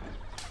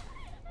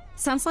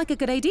 Sounds like a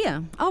good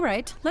idea. All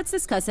right, let's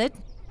discuss it.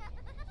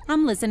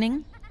 I'm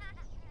listening.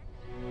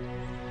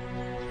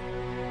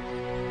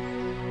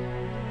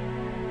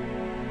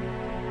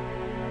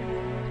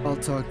 I'll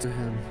talk to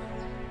him.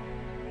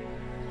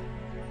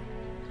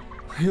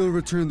 He'll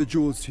return the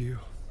jewels to you.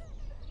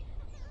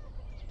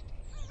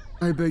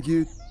 I beg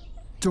you,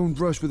 don't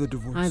rush with a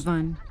divorce.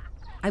 Ivan,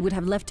 I would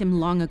have left him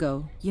long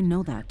ago. You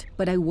know that.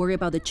 But I worry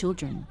about the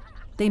children.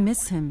 They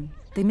miss him.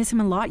 They miss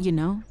him a lot, you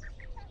know?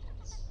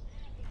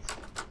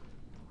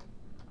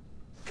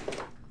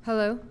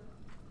 Hello?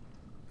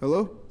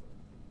 Hello?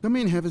 Come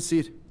in, have a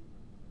seat.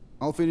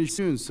 I'll finish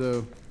soon,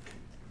 so...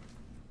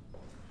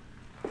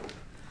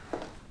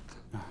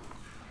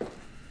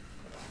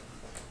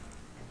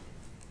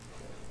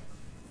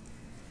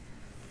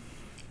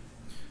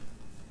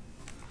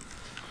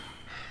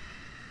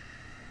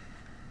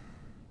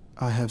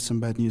 I have some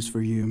bad news for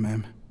you,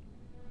 ma'am.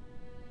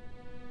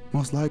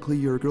 Most likely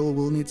your girl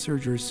will need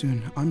surgery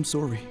soon. I'm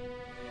sorry.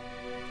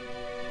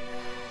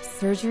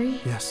 Surgery?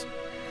 Yes.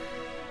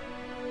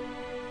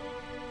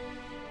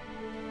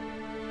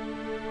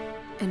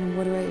 And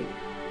what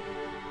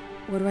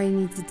do I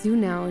need to do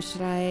now?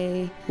 Should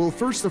I... Well,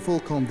 first of all,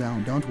 calm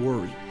down. Don't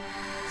worry.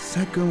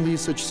 Secondly,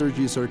 such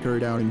surgeries are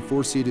carried out in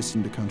 4 cities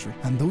in the country.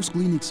 And those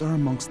clinics are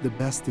amongst the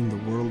best in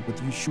the world,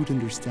 but you should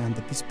understand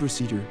that this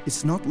procedure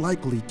is not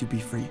likely to be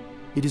free.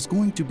 It is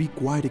going to be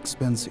quite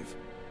expensive.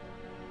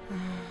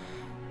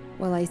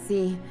 Well, I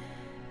see.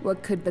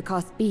 What could the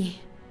cost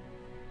be?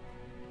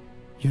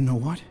 You know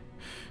what?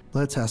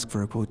 Let's ask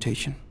for a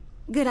quotation.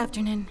 Good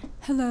afternoon.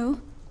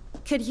 Hello.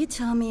 Could you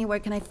tell me where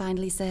can I find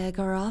Lisa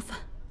Egorov?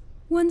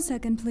 1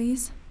 second,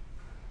 please.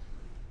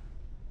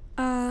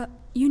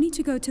 You need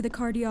to go to the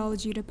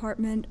cardiology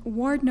department,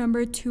 ward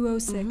number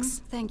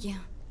 206. Thank you.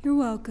 You're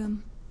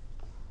welcome.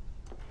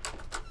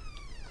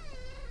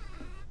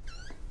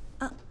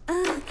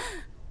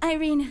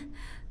 Irina.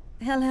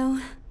 Hello.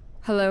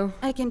 Hello.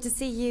 I came to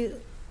see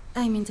you.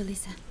 I mean to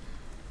Lisa.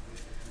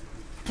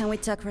 Can we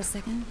talk for a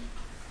second?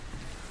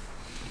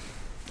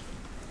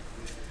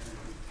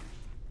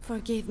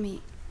 Forgive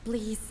me.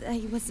 Please,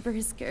 I was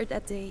very scared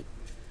that day.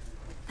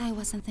 I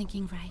wasn't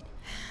thinking right.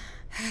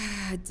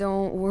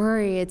 Don't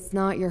worry, it's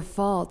not your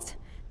fault.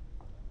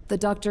 The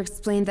doctor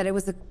explained that it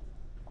was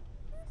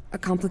a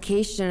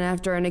complication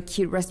after an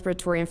acute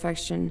respiratory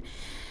infection.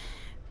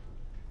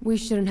 We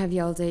shouldn't have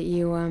yelled at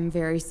you. I'm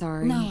very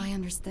sorry. No, I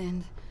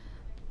understand.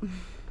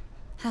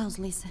 How's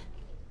Lisa?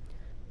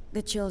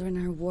 The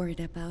children are worried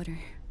about her.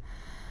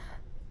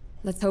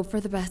 Let's hope for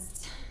the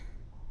best.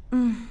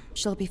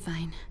 She'll be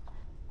fine.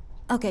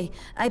 Okay,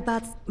 I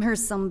bought her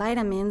some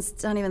vitamins.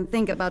 Don't even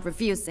think about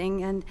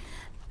refusing, and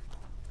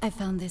I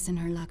found this in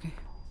her locker.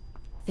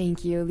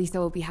 Thank you. Lisa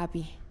will be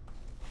happy.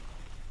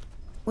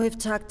 We've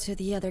talked to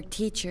the other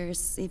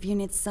teachers. If you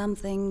need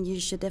something, you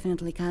should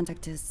definitely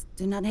contact us.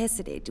 Do not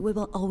hesitate. We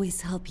will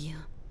always help you.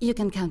 You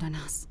can count on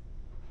us.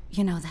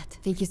 You know that.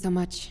 Thank you so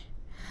much.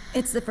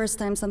 It's the first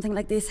time something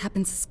like this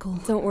happens at school.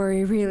 Don't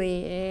worry,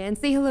 really. And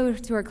say hello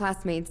to our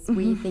classmates.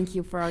 We thank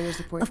you for all your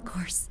support. Of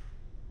course.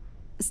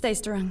 Stay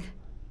strong.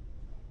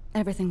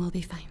 Everything will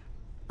be fine.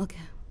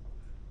 Okay.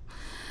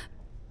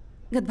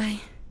 Goodbye.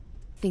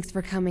 Thanks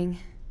for coming.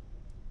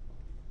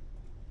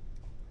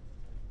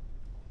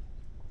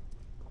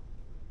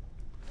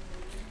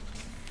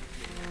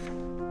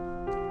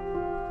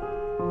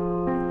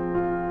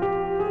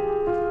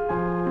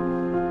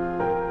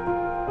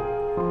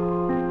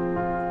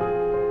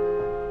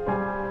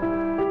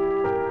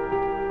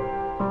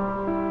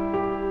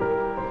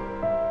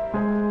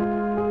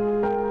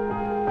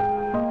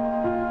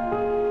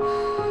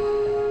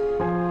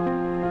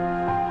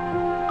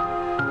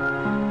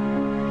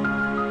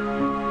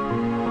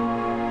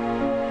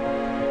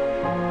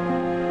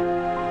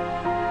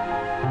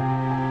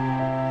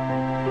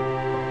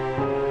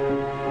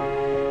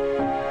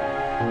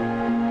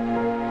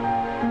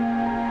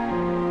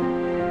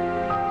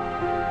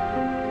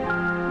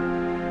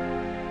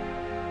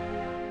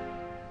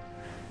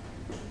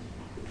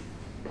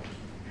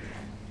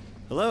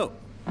 Hello.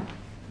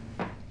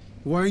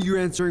 Why are you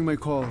answering my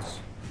calls?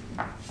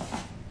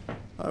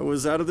 I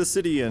was out of the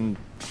city and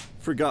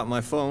forgot my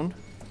phone.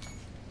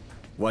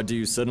 Why do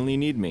you suddenly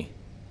need me?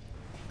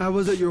 I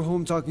was at your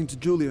home talking to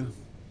Julia.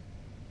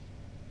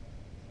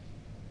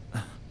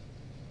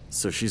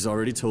 So she's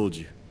already told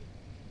you.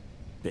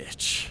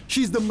 Bitch.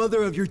 She's the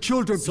mother of your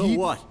children, So Pete.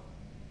 what?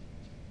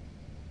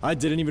 I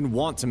didn't even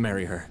want to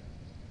marry her.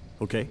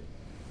 Okay?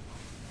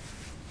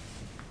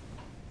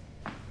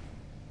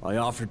 I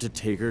offered to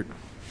take her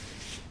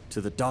to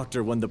the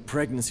doctor when the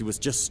pregnancy was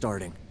just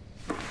starting.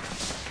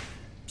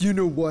 You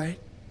know what?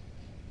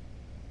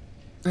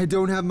 I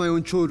don't have my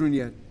own children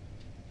yet.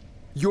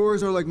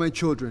 Yours are like my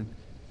children.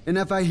 And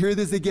if I hear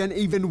this again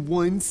even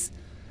once...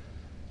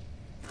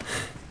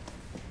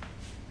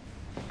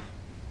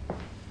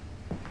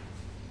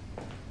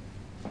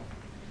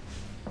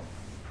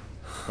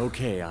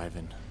 Okay,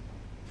 Ivan.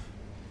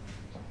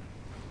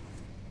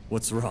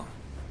 What's wrong?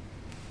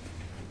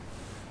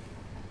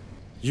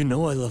 You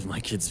know I love my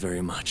kids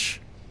very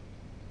much.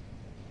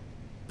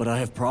 But I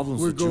have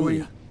problems with Julia. We're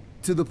going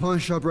to the pawn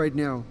shop right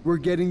now. We're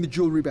getting the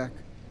jewelry back.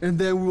 And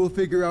then we will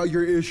figure out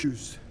your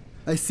issues.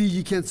 I see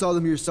you can't solve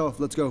them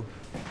yourself. Let's go.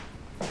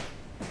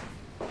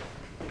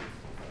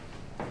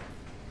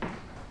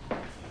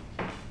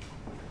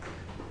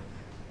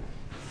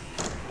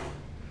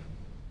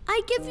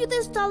 I give you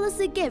this doll as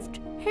a gift.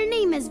 Her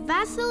name is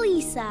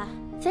Vasilisa.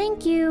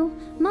 Thank you.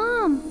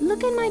 Mom,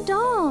 look at my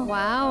doll.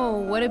 Wow,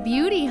 what a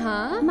beauty,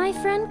 huh? My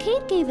friend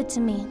Kate gave it to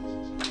me.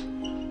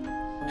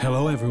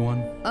 Hello,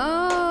 everyone.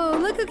 Oh,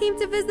 look who came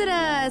to visit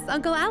us.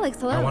 Uncle Alex,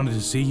 hello. I wanted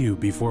to see you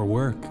before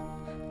work.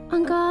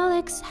 Uncle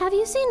Alex, have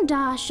you seen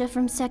Dasha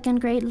from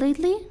 2nd grade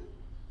lately?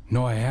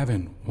 No, I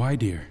haven't. Why,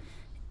 dear?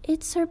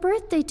 It's her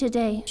birthday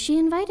today. She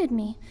invited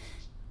me.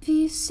 If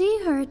you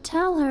see her,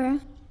 tell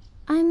her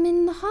I'm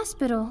in the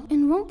hospital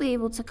and won't be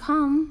able to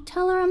come.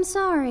 Tell her I'm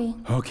sorry.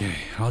 Okay,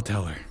 I'll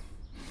tell her.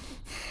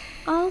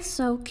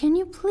 Also, can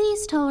you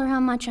please tell her how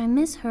much I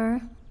miss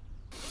her?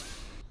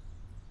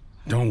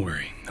 Don't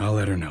worry, I'll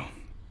let her know.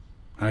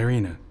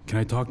 Irina, can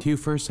I talk to you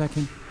for a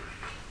second?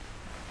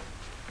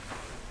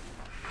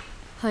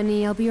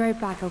 Honey, I'll be right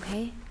back,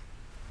 okay?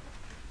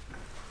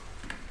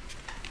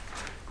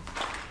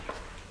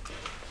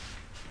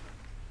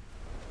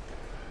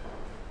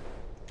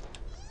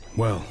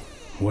 Well,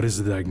 what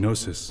is the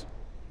diagnosis?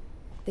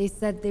 They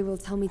said they will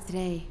tell me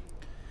today.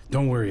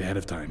 Don't worry ahead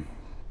of time.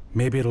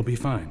 Maybe it'll be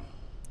fine.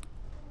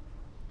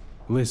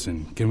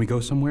 Listen, can we go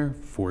somewhere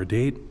for a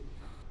date?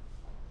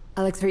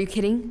 Alex, are you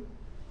kidding?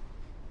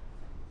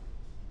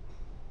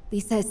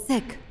 Lisa is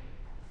sick.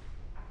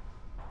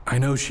 I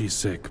know she's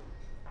sick.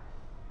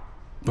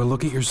 But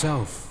look at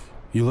yourself.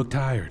 You look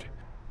tired.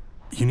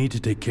 You need to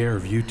take care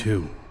of you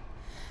too.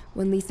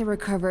 When Lisa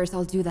recovers,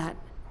 I'll do that.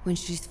 When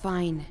she's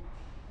fine.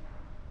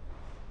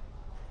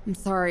 I'm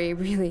sorry,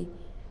 really.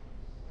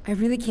 I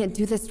really can't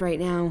do this right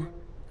now.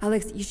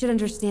 Alex, you should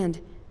understand.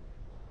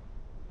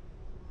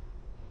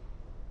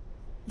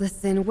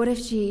 Listen, what if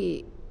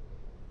she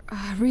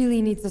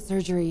really needs the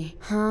surgery,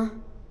 huh?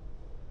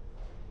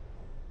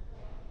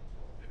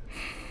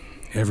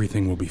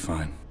 Everything will be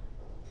fine.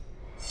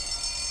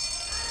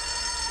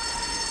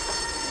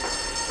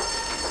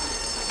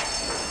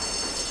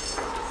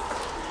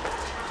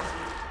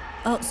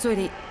 Oh,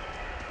 sweetie,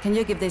 can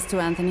you give this to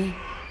Anthony?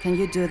 Can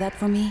you do that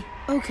for me?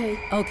 Okay.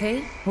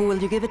 Okay, who will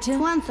you give it to?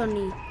 To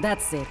Anthony.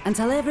 That's it. And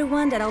tell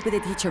everyone that I'll be the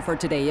teacher for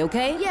today,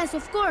 okay? Yes,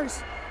 of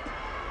course.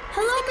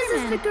 Hello,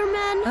 Mrs.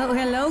 Fickerman. Oh,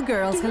 hello,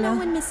 girls. Do you hello. know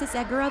when Mrs.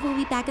 Egorov will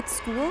be back at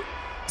school?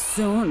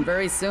 Soon,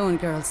 very soon,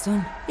 girls,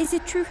 soon. Is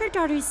it true her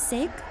daughter's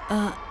sick?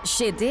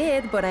 She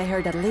did, but I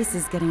heard that Liz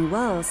is getting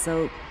well,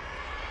 so...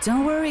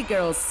 Don't worry,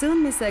 girls.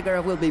 Soon Miss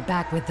Egorov will be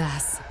back with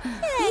us.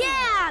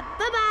 Yeah,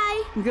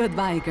 bye-bye.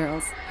 Goodbye,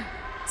 girls.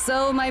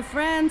 So, my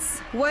friends,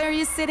 why are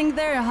you sitting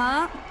there,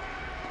 huh?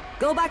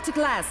 Go back to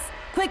class.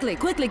 Quickly,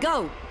 quickly,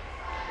 go!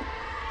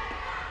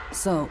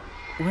 So,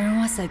 where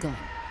was I going?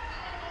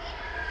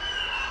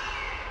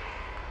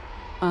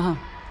 Uh-huh.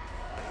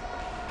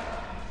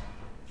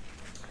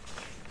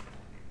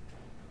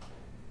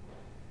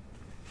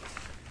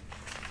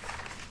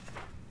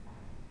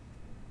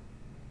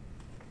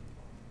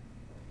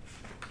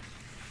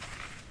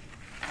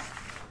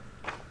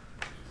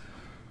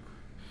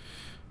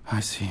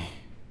 I see.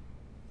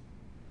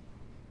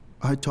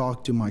 I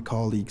talked to my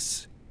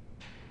colleagues,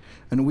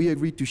 and we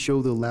agreed to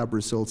show the lab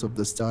results of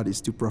the studies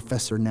to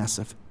Professor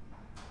Nassif.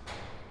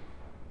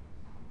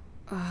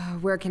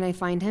 Where can I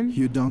find him?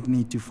 You don't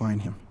need to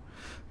find him.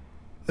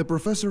 The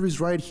professor is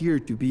right here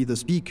to be the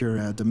speaker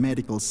at the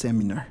medical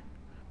seminar.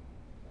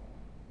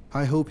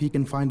 I hope he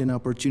can find an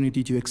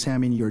opportunity to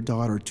examine your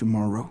daughter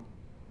tomorrow.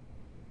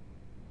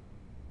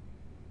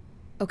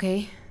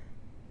 Okay.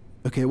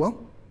 Okay,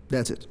 well,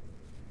 that's it.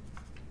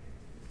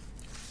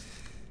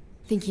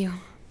 Thank you.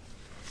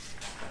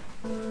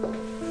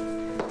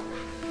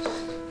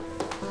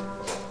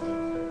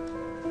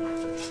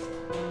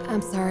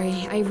 I'm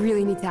sorry, I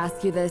really need to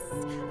ask you this.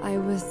 I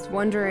was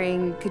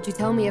wondering, could you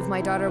tell me if my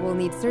daughter will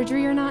need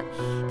surgery or not?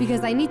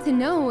 Because I need to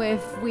know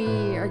if we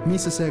are...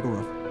 Mrs.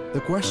 Egorov,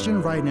 the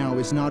question right now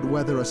is not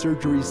whether a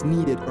surgery is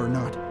needed or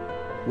not.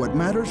 What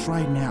matters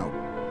right now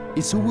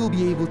is who will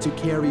be able to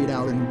carry it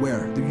out and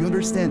where. Do you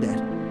understand that?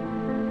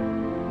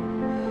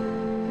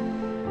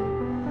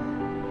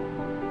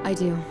 I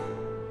do.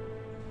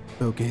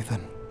 Okay,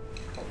 then.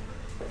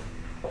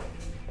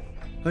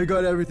 I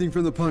got everything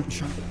from the pawn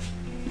shop.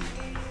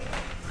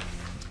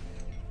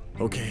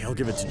 Okay, I'll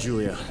give it to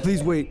Julia.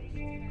 Please wait.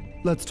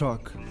 Let's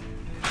talk.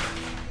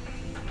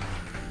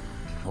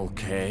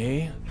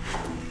 Okay.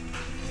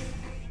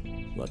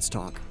 Let's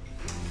talk.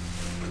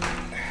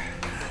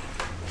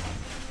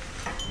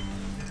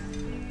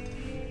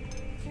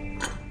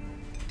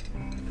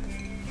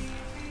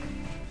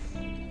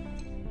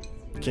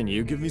 Can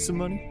you give me some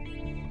money?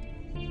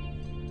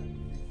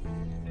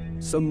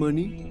 Some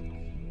money?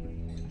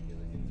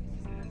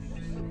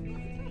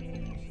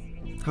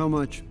 How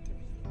much?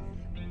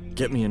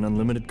 Get me an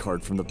unlimited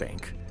card from the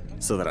bank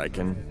so that I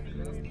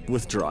can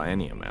withdraw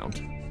any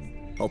amount.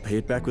 I'll pay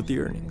it back with the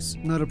earnings.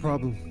 Not a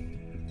problem.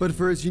 But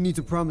first, you need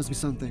to promise me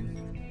something.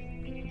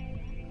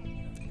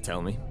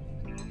 Tell me.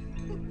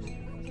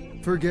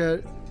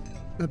 Forget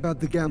about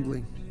the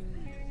gambling.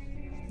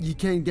 You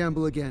can't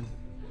gamble again.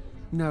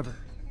 Never.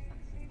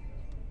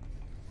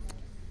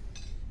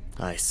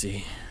 I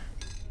see.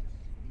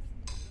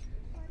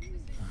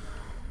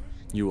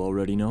 You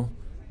already know?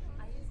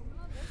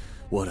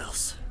 What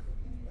else?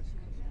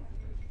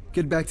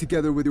 Get back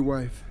together with your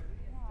wife.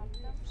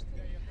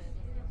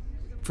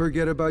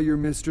 Forget about your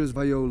mistress,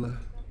 Viola.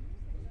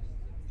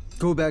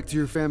 Go back to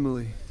your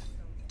family.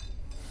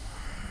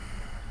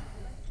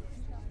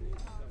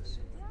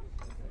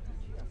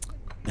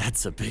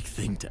 That's a big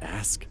thing to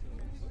ask.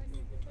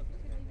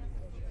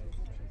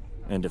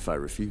 And if I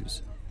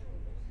refuse?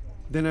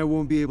 Then I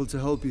won't be able to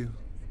help you.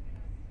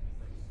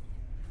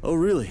 Oh,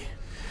 really?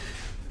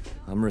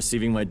 I'm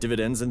receiving my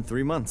dividends in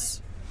 3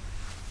 months.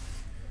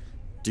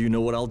 Do you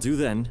know what I'll do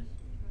then?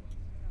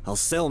 I'll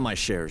sell my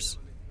shares.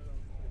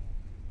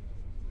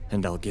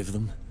 And I'll give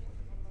them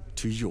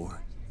to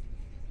your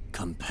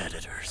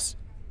competitors.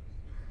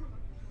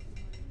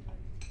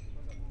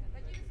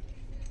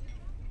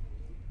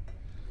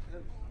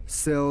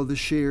 Sell the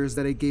shares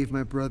that I gave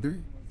my brother?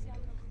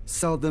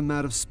 Sell them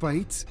out of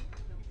spite?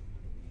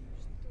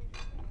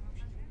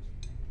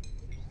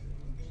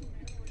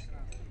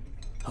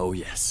 Oh,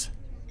 yes.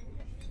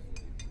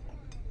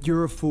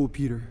 You're a fool,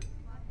 Peter.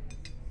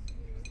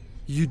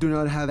 You do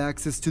not have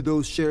access to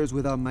those shares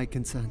without my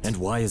consent. And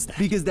why is that?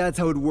 Because that's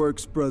how it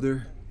works,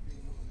 brother.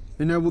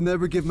 And I will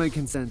never give my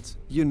consent.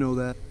 You know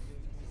that.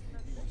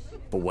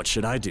 But what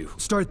should I do?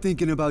 Start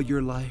thinking about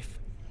your life.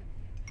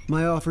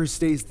 My offer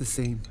stays the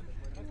same.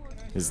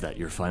 Is that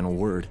your final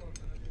word?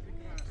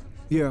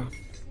 Yeah.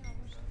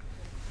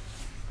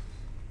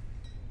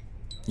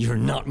 You're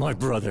not my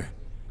brother.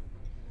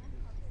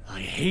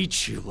 I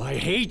hate you. I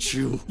hate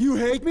you. You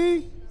hate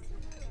me?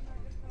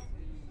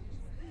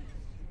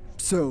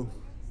 So,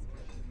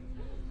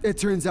 it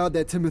turns out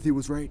that Timothy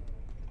was right.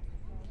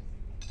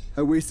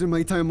 I wasted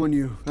my time on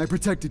you. I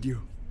protected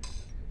you.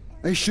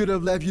 I should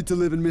have left you to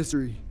live in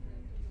misery.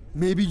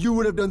 Maybe you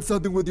would have done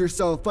something with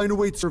yourself, find a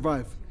way to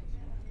survive.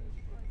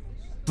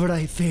 But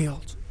I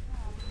failed.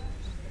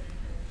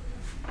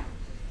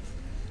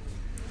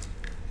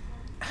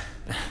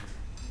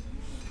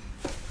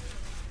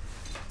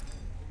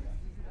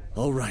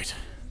 All right.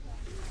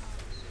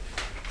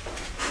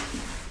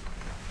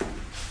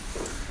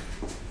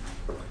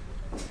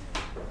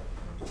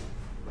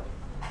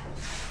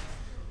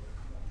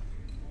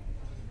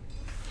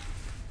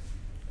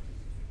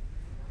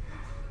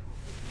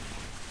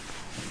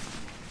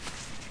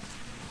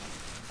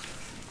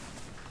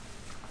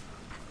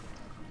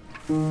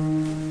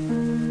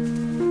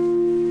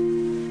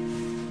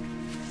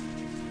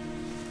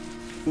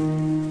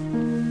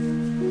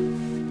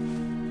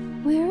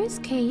 Where is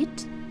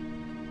Kate?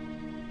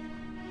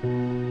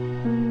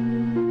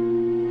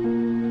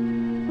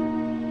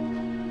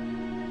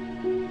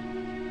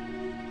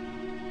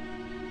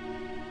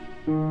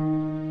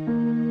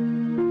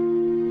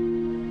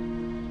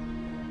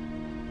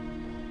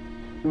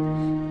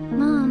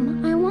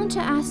 Mom, I want to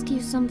ask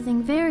you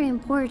something very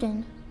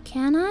important.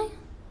 Can I?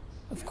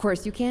 Of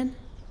course you can.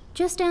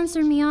 Just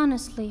answer me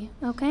honestly,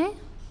 okay?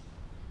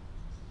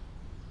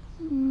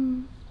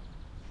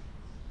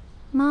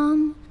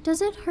 Mom,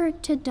 does it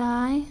hurt to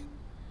die?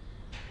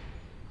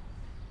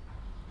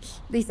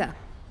 Lisa,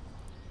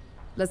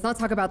 let's not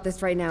talk about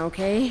this right now,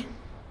 okay?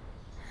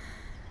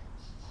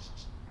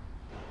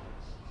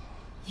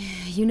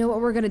 You know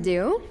what we're gonna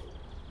do?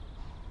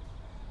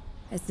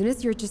 As soon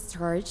as you're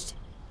discharged,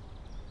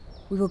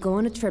 we will go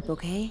on a trip,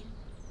 okay?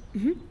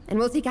 And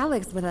we'll take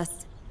Alex with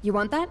us. You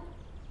want that?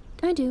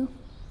 I do.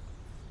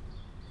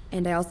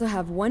 And I also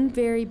have one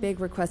very big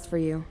request for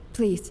you.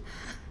 Please.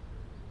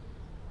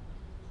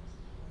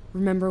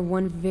 Remember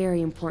one very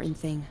important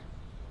thing.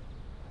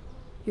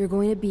 You're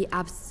going to be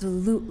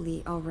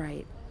absolutely all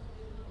right.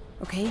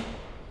 Okay?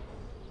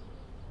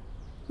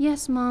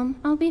 Yes, Mom.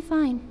 I'll be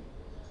fine.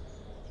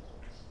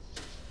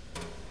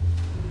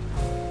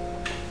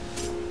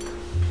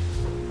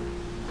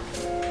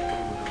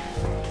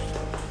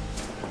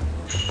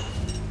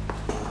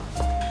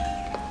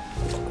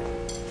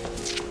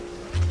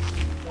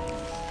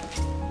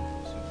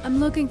 I'm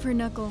looking for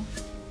Knuckle.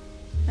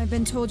 I've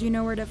been told you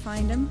know where to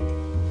find him.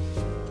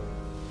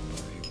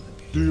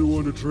 Do you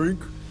want a drink?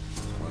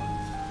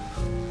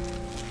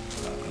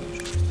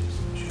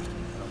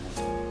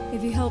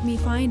 If you help me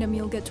find him,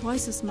 you'll get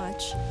twice as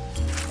much.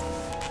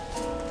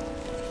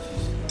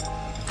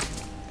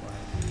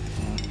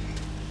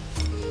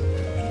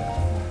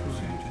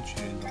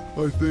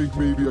 I think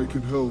maybe I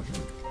can help.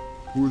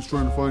 Who is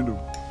trying to find him?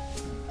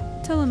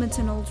 Tell him it's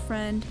an old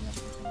friend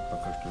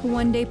who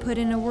one day put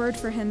in a word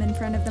for him in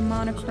front of the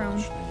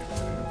monochrome.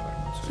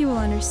 He will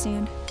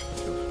understand.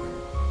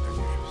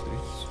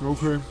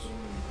 Okay.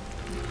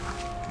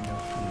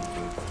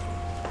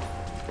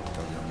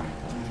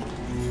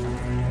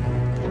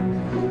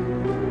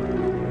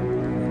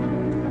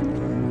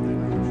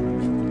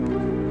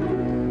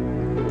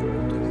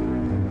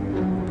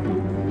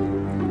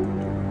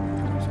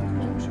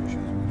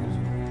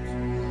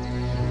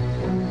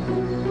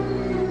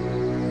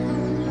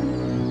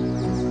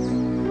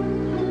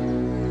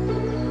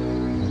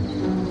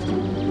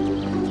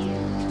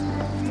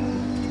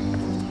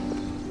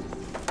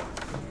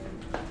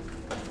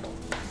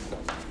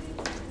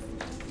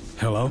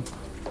 Hello?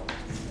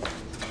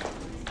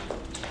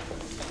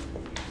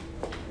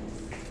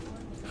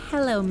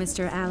 Hello,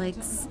 Mr.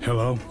 Alex.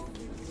 Hello?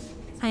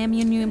 I am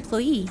your new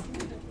employee.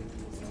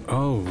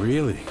 Oh,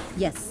 really?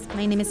 Yes,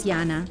 my name is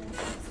Yana.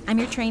 I'm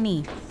your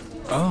trainee.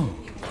 Oh,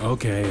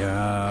 okay,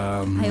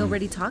 I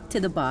already talked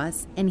to the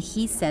boss, and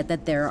he said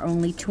that there are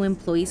only 2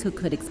 employees who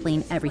could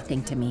explain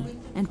everything to me.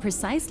 And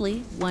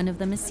precisely, one of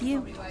them is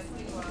you.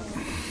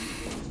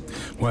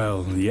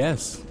 Well,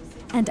 yes.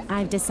 And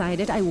I've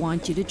decided I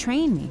want you to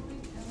train me.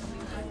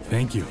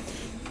 Thank you.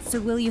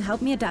 So will you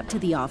help me adapt to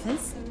the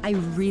office? I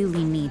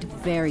really need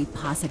very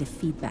positive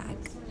feedback.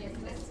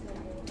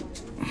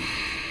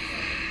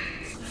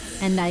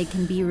 And I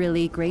can be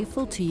really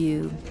grateful to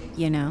you,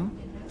 you know?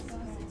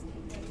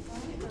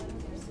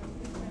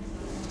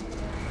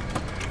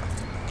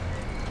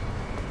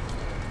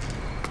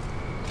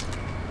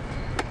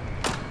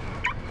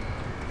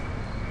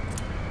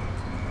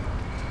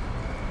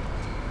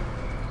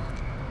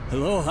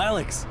 Hello,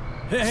 Alex.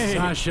 Hey.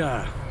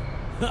 Sasha.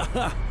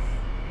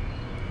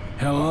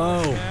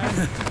 Hello.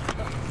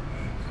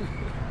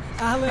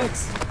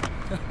 Alex.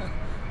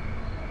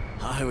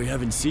 Hi, we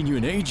haven't seen you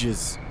in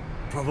ages.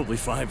 Probably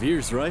 5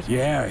 years, right?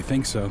 Yeah, I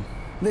think so.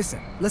 Listen,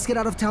 let's get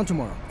out of town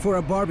tomorrow for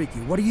a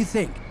barbecue. What do you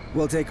think?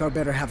 We'll take our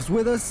better halves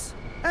with us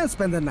and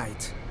spend the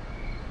night.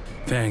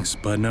 Thanks,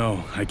 but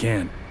no, I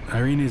can't.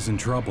 Irina's in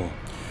trouble.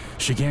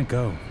 She can't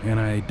go, and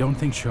I don't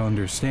think she'll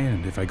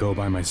understand if I go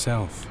by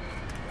myself.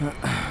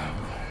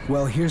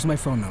 Well, here's my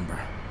phone number.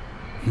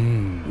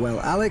 Well,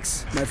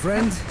 Alex, my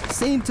friend,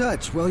 stay in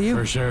touch, will you?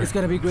 For sure. It's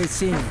gonna be great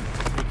seeing you.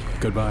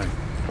 Goodbye.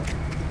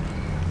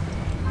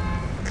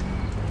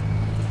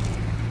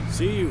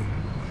 See you.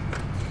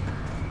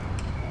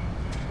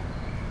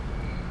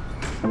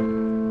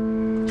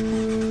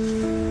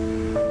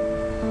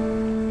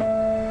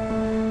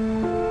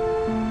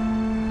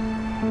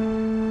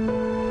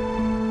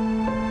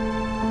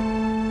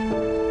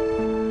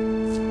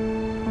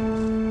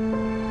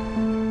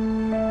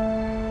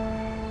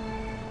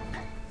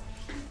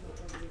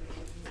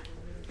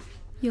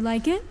 You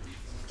like it?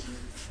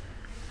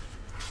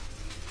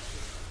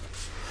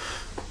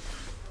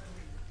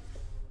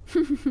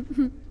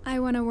 I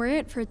want to wear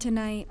it for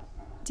tonight.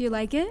 Do you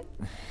like it?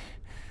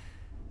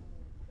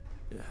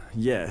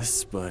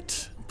 Yes,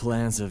 but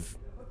plans have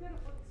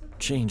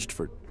changed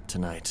for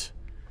tonight.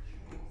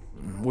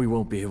 We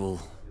won't be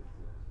able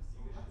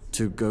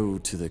to go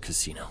to the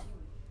casino.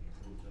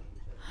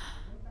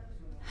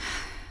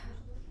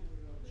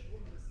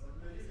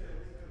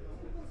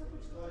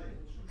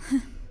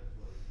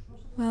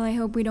 Well, I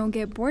hope we don't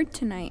get bored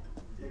tonight.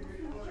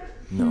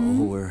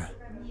 No, we're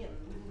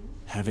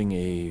having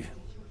a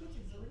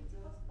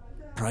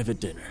private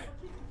dinner.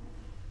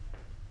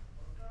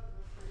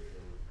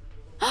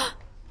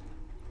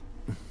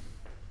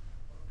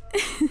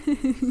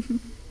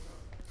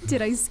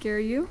 Did I scare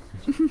you?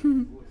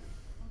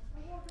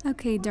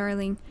 Okay,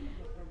 darling.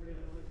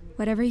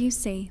 Whatever you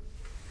say.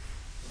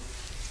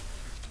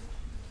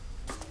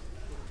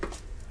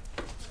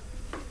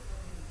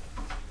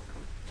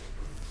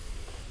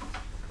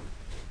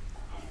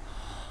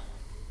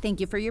 Thank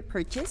you for your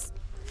purchase.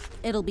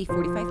 It'll be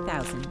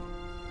 $45,000.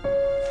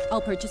 All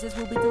purchases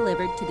will be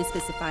delivered to the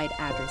specified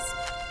address.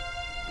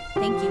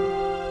 Thank you.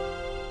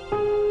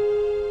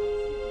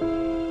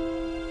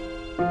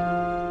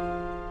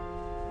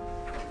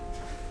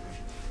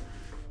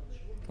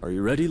 Are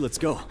you ready? Let's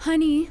go.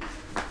 Honey,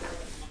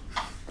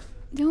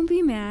 don't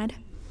be mad.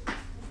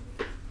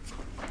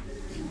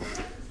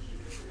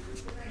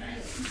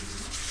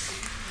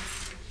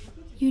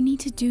 You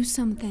need to do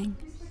something.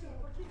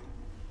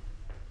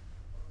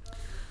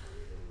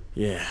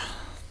 Yeah.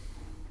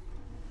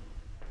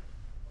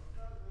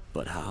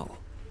 But how?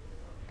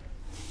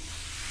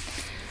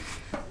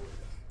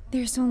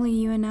 There's only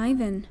you and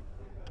Ivan.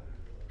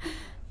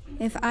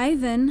 If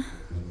Ivan...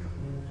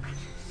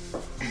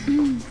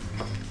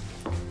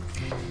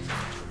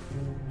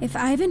 If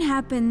Ivan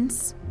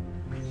happens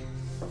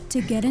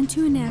to get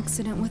into an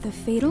accident with a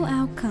fatal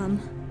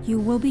outcome, you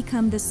will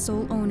become the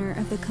sole owner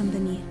of the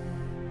company.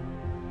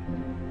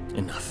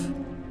 Enough.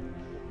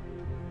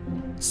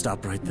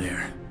 Stop right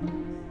there.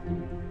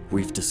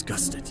 We've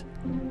discussed it.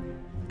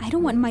 I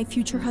don't want my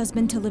future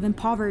husband to live in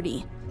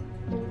poverty.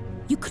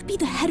 You could be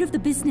the head of the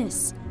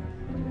business.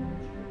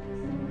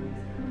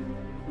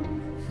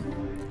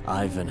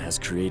 Ivan has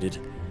created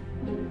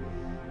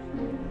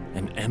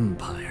an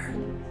empire.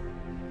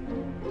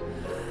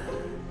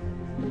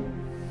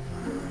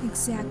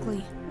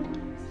 Exactly.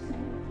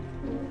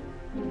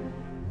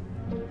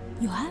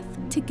 You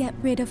have to get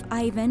rid of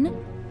Ivan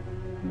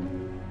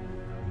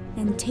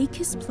and take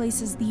his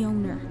place as the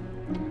owner.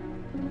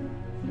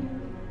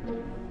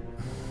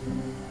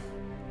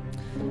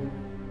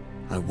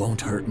 I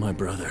won't hurt my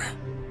brother.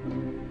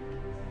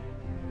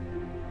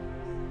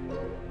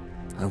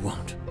 I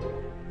won't.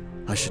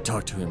 I should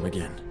talk to him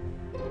again.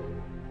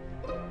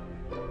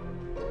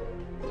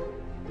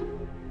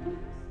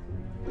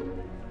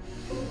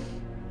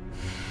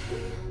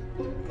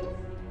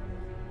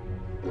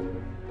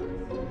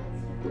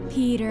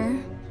 Peter,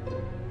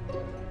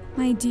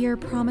 my dear,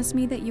 promise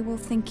me that you will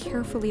think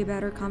carefully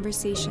about our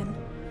conversation,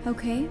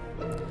 okay?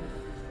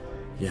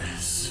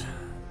 Yes,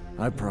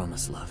 I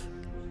promise, love.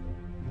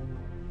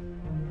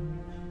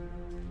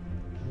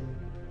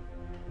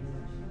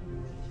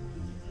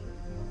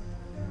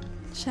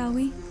 Shall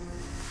we?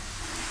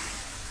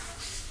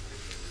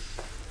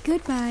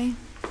 Goodbye.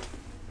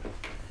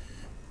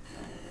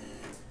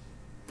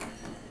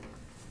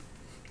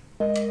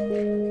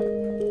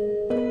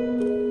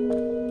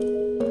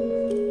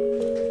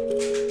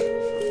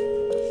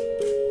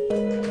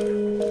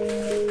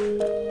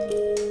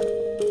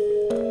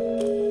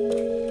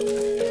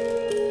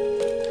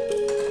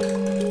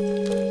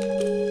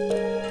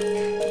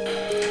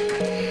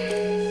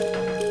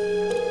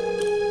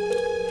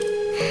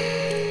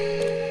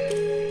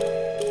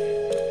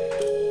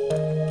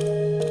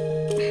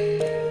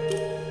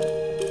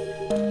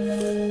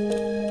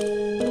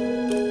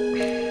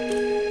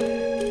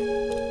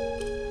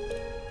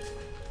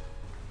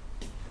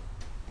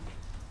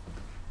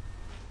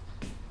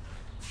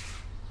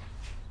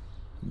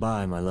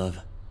 Bye, my love.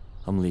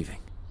 I'm leaving.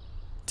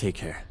 Take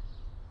care.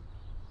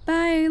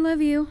 Bye, I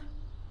love you.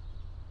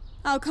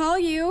 I'll call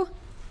you.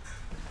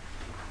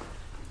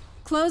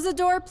 Close the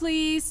door,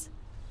 please.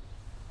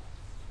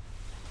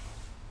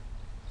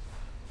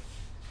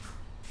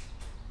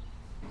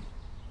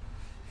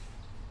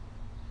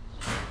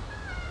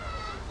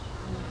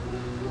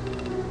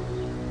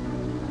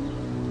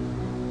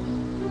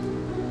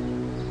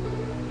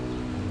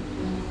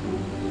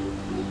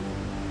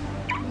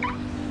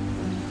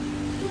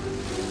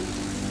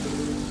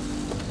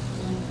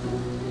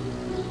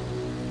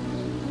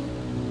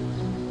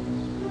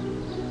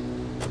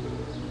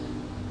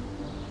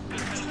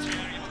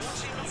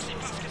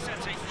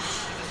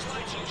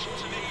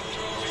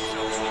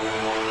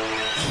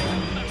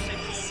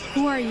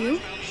 Who are you?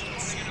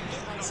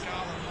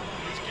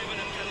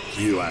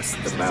 You asked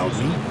about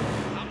me?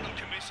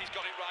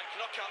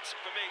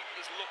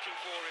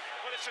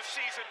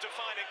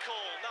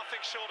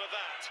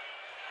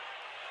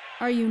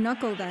 Are you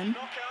Knuckle then?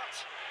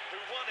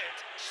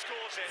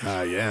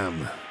 I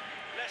am.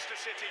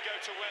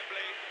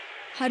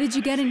 How did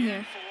you get in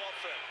here?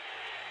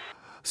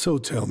 So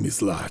tell me,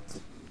 Slut.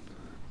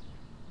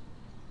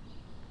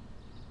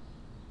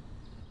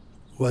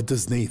 What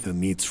does Nathan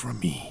need from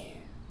me?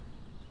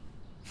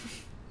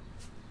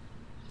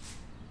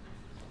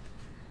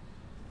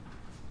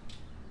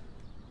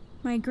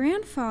 My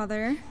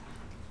grandfather.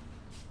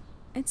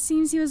 It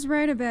seems he was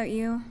right about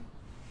you.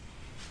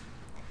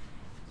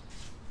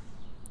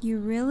 You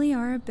really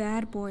are a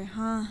bad boy,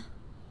 huh?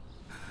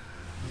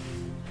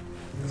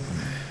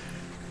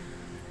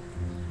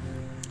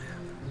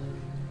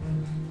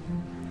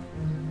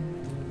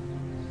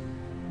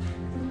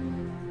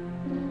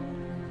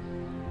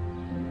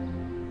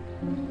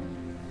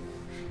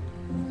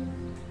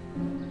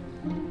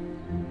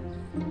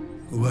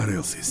 What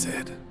else he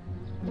said?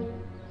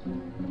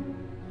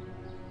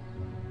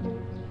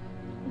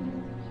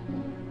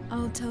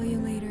 I'll tell you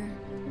later.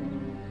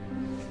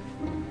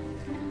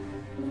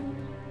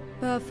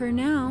 But for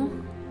now...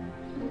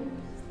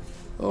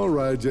 All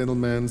right,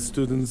 gentlemen,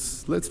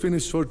 students, let's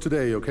finish for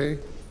today, okay?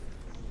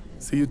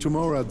 See you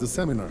tomorrow at the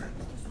seminar.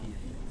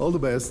 All the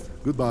best.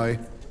 Goodbye.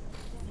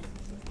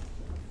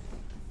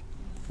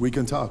 We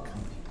can talk.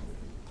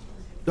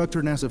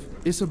 Dr. Nassif,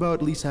 it's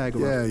about Lisa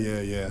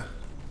Agorov. Yeah.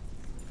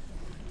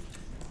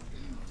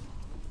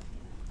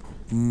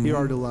 Here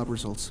are the lab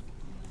results.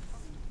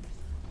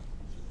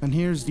 And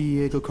here's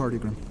the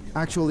echocardiogram.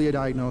 Actually, I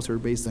diagnosed her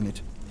based on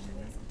it.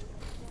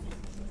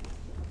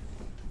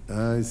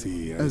 I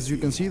see. As you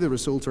can see, the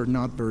results are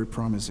not very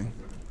promising.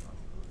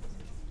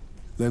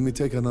 Let me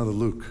take another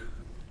look.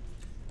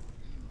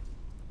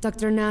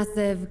 Dr.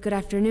 Nassif, good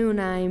afternoon.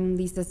 I'm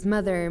Lisa's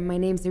mother. My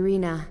name's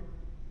Irina.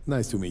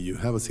 Nice to meet you.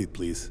 Have a seat,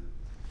 please.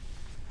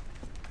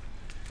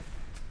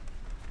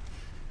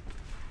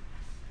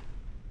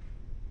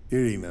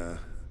 Irina,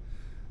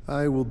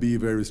 I will be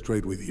very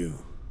straight with you.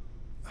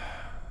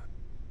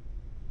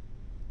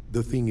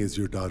 The thing is,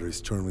 your daughter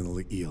is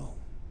terminally ill.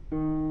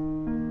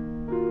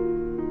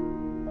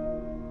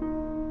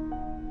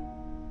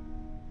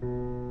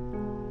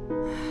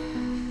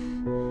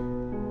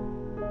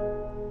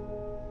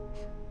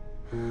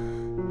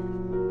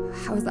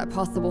 How is that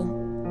possible?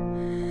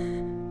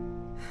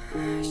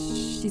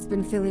 She's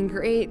been feeling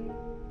great.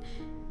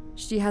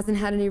 She hasn't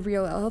had any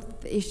real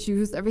health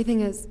issues. Everything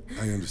is...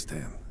 I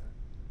understand.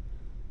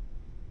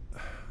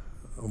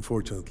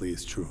 Unfortunately,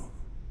 it's true.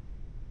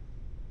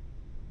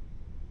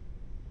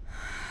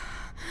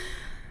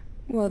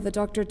 Well, the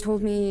doctor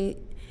told me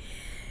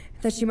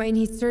that she might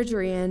need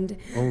surgery and...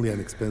 Only an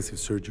expensive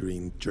surgery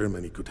in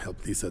Germany could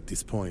help Lisa at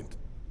this point.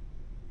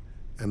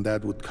 And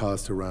that would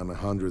cost around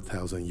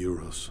 100,000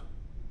 euros.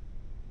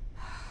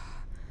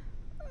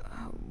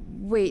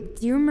 Wait,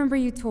 do you remember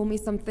you told me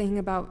something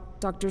about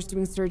doctors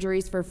doing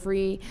surgeries for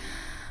free?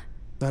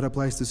 That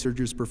applies to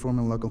surgeries performed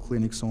in local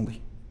clinics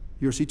only.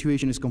 Your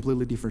situation is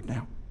completely different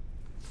now.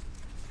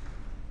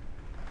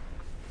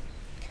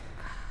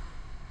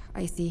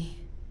 I see.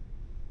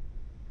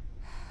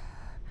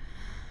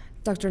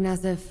 Dr.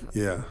 Nassif.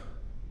 Yeah.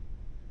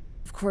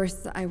 Of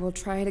course, I will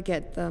try to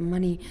get the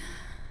money.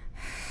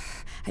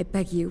 I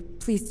beg you,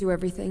 please do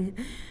everything.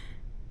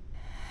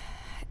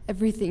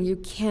 Everything you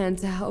can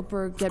to help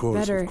her get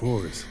better. Of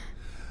course.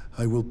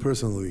 I will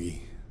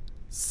personally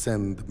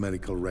send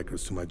medical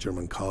records to my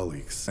German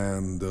colleagues,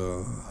 and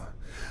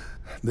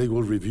they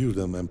will review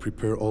them and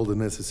prepare all the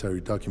necessary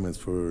documents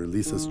for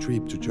Lisa's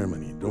trip to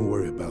Germany. Don't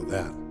worry about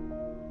that.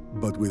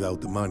 But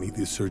without the money,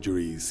 this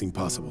surgery is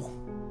impossible.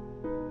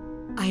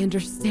 I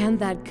understand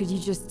that. Could you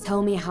just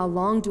tell me how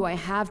long do I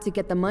have to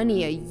get the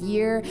money? A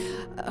year?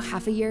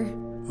 Half a year?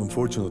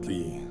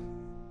 Unfortunately,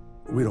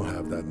 we don't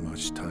have that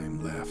much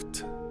time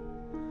left.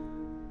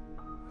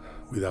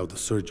 Without the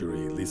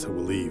surgery, Lisa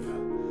will leave.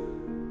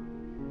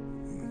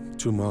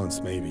 2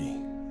 months, maybe.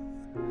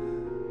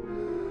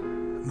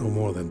 No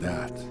more than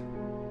that.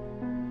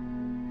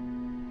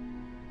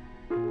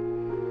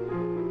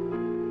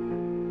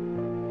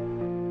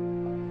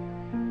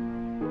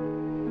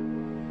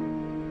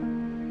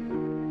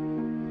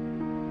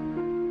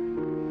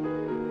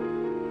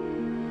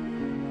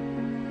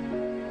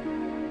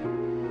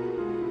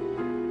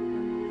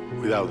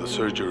 Without the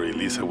surgery,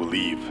 Lisa will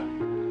leave.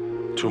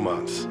 2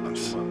 months.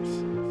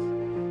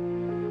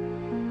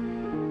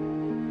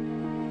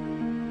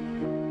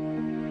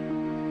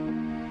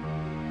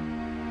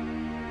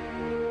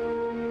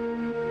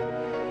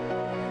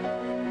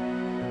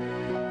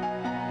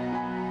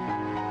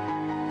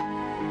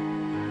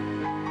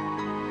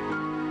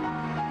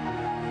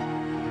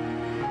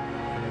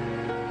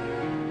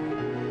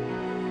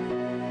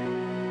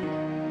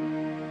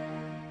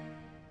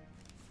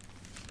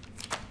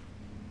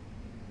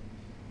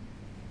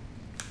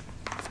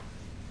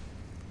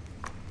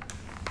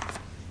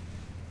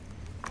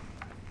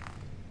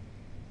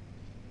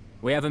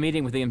 We have a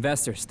meeting with the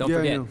investors. Don't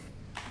forget. I know.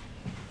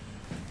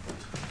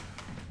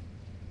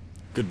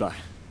 Goodbye.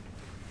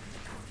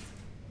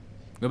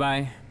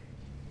 Goodbye.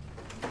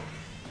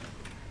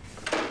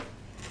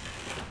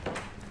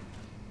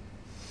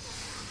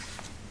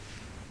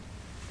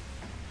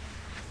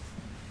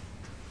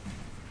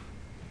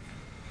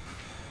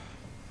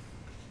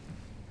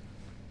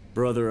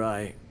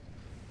 Brother,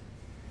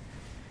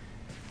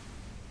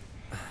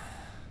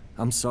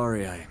 I'm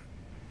sorry,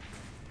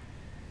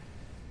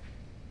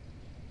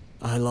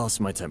 I lost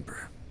my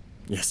temper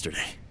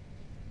yesterday.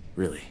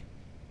 Really.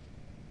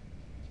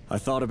 I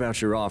thought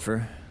about your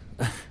offer.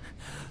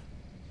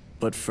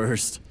 But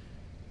first,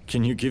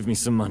 can you give me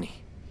some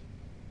money?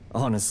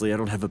 Honestly, I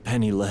don't have a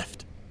penny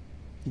left.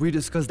 We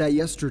discussed that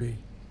yesterday.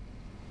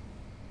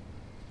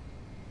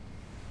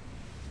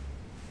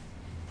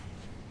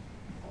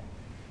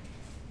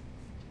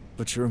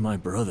 But you're my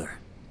brother.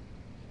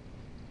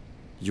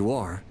 You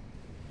are.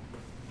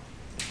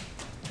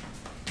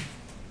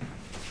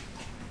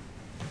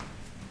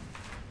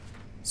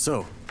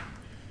 So,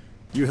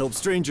 you help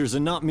strangers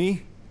and not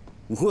me?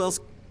 Who else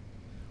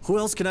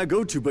can I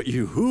go to but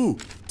you? Who?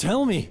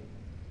 Tell me!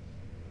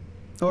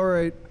 All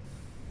right.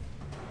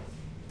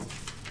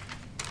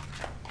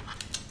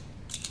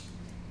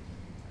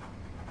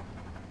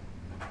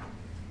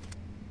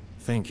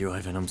 Thank you,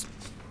 Ivan.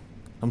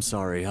 I'm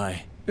sorry,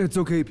 It's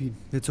okay, Pete.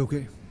 It's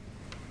okay.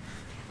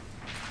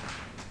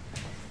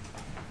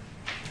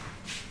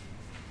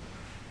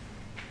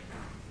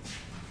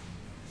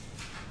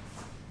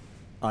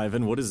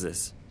 Ivan, what is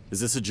this? Is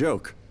this a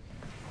joke?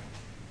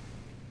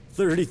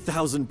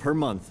 30,000 per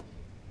month.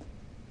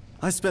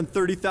 I spent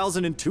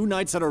 30,000 in 2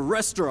 nights at a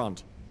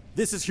restaurant.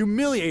 This is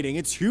humiliating.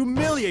 It's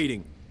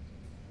humiliating.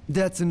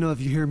 That's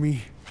enough, you hear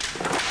me?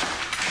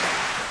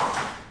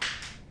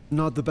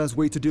 Not the best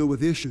way to deal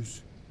with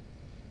issues.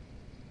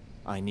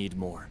 I need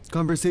more.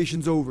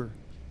 Conversation's over.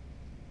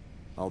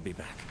 I'll be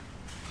back.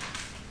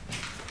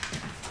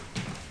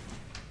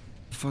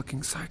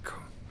 Fucking psycho.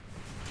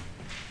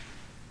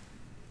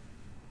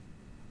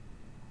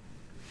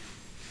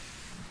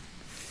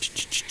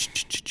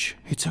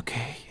 It's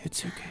okay.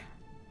 It's okay.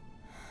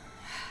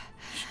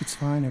 It's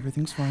fine.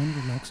 Everything's fine.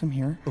 Relax. I'm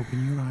here.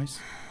 Open your eyes.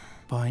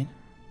 Fine.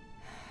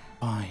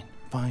 Fine.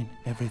 Fine.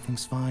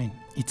 Everything's fine.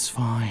 It's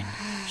fine.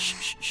 Shh,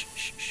 shh, shh,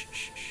 shh, shh,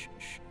 shh,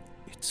 shh.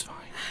 It's fine.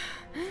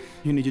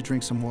 You need to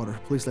drink some water.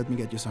 Please let me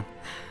get you some.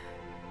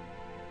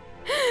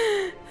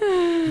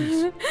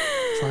 Please.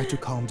 to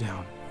calm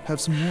down.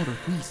 Have some water,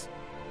 please.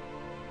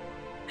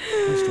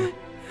 Mister,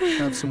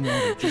 have some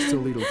water. Just a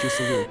little, just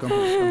a little. Come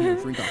here,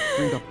 drink up,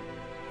 drink up.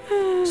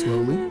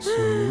 Slowly,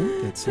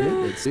 slowly. That's it.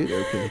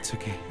 Okay, it's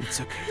okay.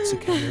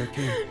 You're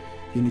okay.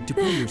 You need to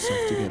pull yourself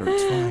together.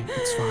 It's fine.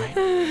 It's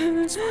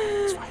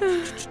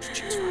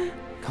fine.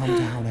 Calm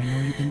down. I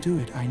know you can do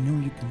it.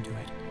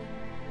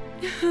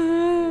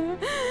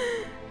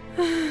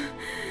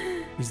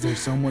 Is there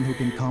someone who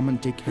can come and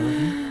take care of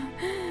you?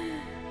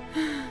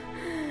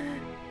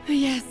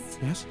 Yes.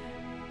 Yes?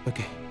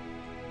 Okay.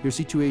 Your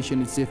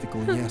situation is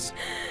difficult, yes.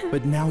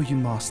 But now you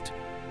must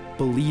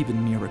believe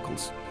in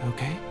miracles,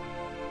 okay?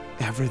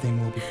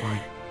 Everything will be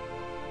fine.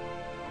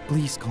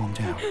 Please calm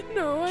down.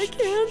 No, I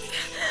can't.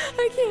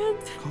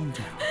 Calm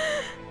down.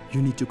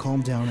 You need to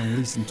calm down and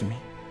listen to me.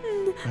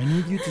 I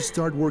need you to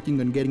start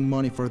working on getting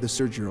money for the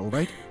surgery,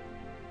 alright?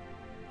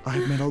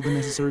 I've made all the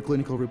necessary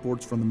clinical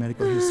reports from the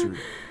medical history.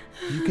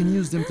 You can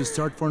use them to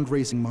start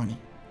fundraising money.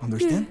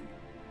 Understand?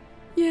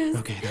 Yes.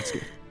 Okay, that's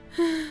good.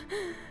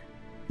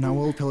 Now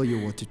I'll tell you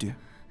what to do.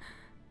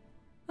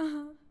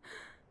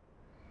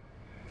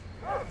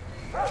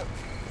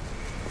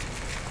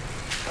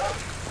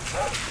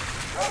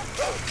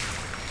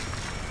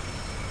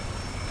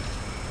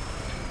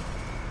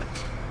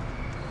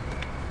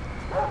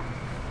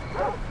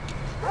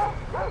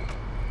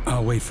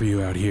 I'll wait for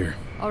you out here.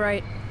 All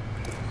right.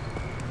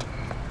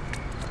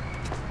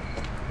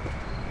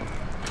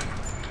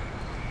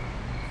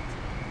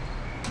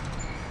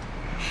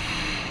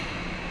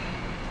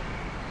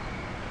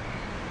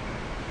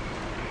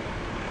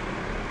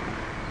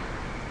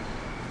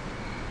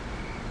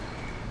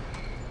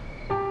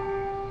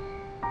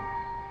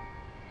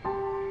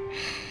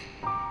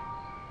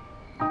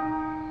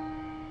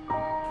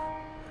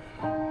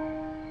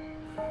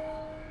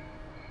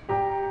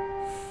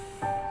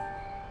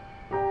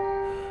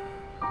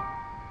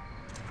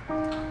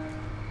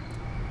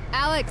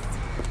 Alex!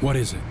 What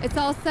is it? It's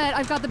all set.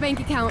 I've got the bank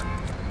account.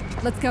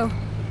 Let's go.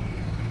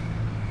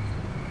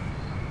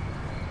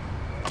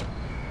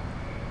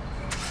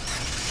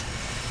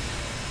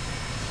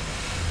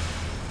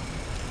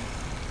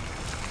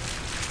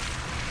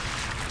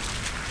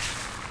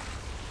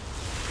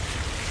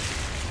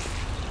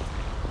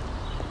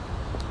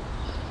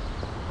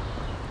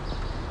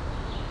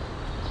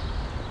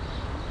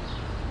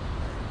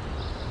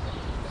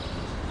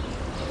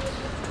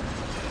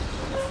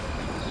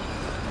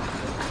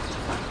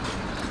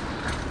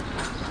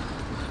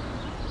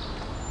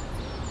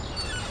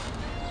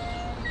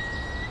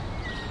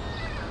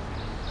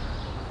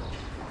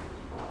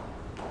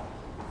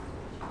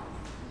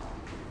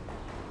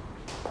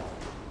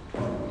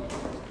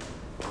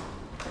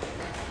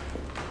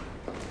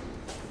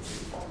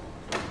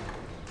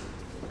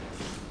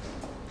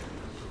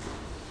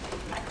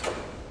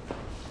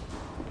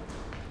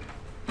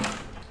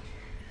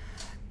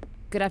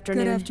 Good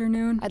afternoon. Good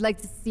afternoon. I'd like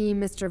to see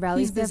Mr.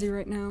 Valley. He's busy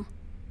right now.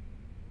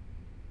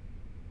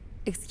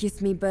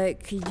 Excuse me,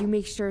 but could you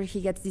make sure he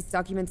gets these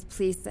documents,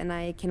 please, and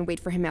I can wait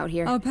for him out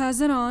here? I'll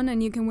pass it on,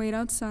 and you can wait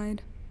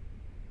outside.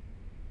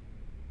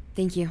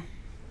 Thank you.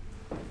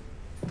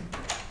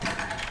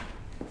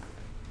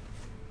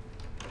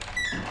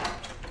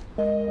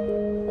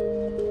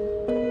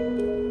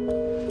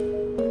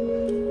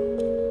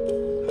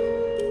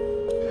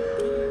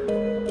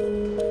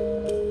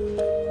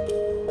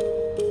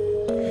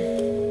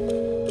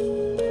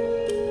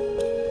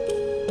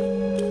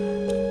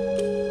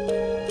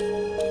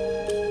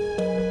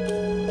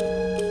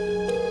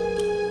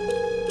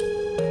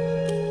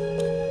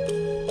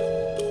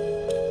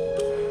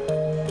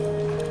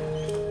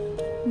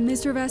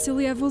 Mr.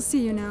 Vasiliev will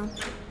see you now.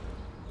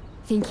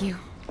 Thank you.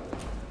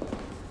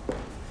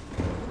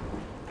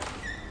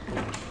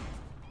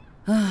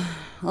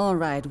 All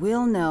right,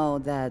 we'll know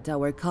that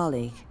our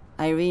colleague,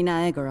 Irina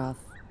Egorov,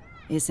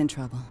 is in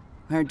trouble.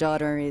 Her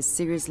daughter is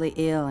seriously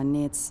ill and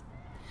needs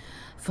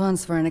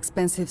funds for an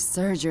expensive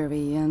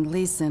surgery. And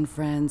listen,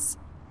 friends,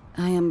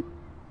 I am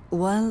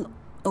well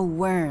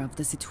aware of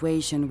the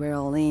situation we're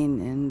all in,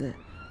 and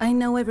I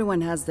know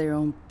everyone has their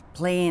own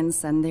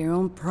plans and their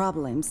own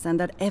problems, and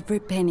that every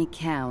penny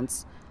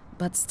counts.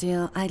 But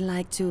still, I'd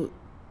like to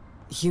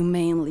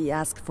humanely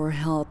ask for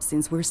help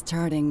since we're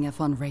starting a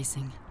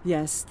fundraising.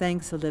 Yes,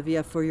 thanks,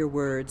 Olivia, for your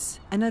words.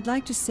 And I'd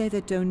like to say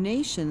that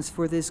donations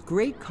for this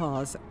great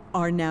cause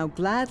are now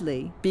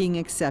gladly being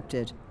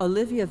accepted.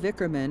 Olivia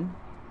Vickerman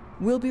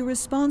will be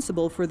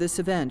responsible for this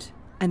event.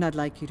 And I'd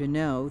like you to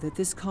know that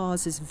this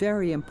cause is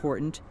very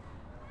important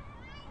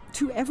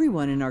to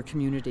everyone in our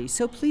community.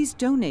 So please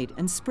donate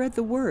and spread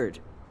the word.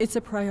 It's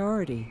a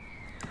priority.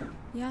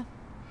 Yeah.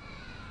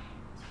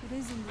 It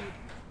is indeed.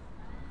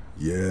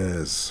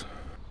 Yes.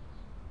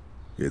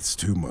 It's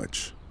too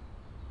much.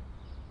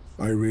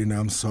 Irene,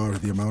 I'm sorry,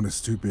 the amount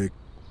is too big,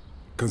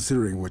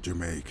 considering what you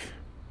make.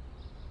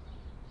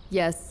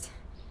 Yes.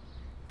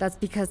 That's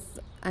because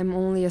I'm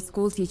only a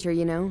school teacher,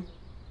 you know?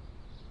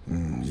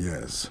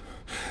 Yes.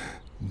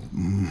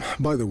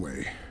 By the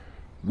way,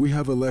 we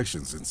have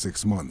elections in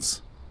 6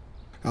 months.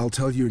 I'll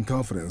tell you in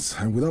confidence,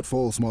 and without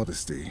false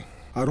modesty,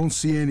 I don't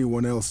see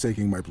anyone else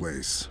taking my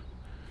place.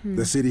 Hmm.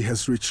 The city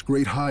has reached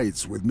great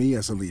heights with me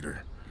as a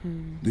leader.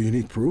 Do you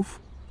need proof?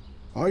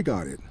 I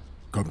got it.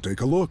 Come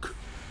take a look.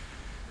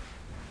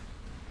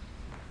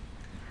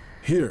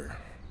 Here,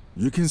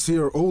 you can see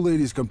our old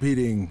ladies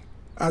competing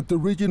at the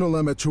regional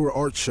amateur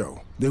art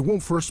show. They won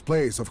first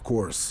place, of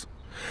course.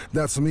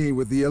 That's me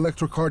with the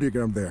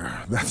electrocardiogram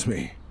there. That's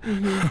me.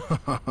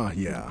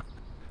 Yeah.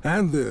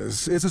 And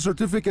this is a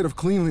certificate of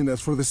cleanliness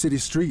for the city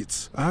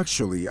streets.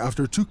 Actually,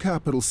 after 2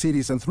 capital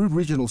cities and 3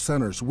 regional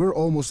centers, we're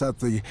almost at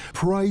the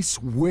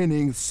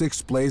prize-winning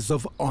 6th place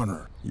of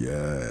honor.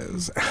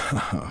 Yes.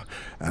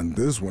 And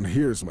this one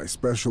here is my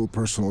special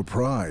personal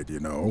pride, you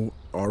know.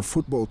 Our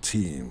football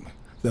team,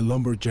 the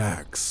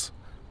Lumberjacks.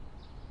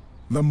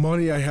 The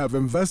money I have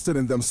invested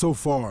in them so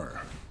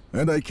far.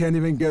 And I can't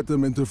even get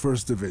them into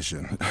first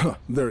division.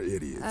 They're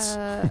idiots.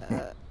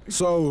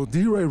 So,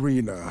 dear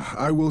Irina,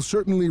 I will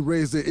certainly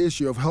raise the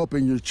issue of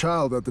helping your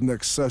child at the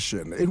next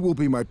session. It will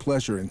be my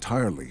pleasure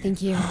entirely.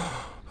 Thank you.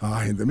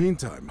 In the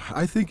meantime,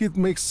 I think it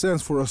makes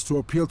sense for us to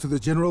appeal to the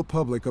general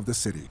public of the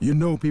city. You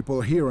know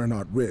people here are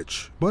not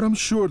rich, but I'm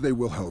sure they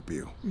will help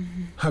you.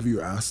 Have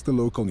you asked the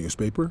local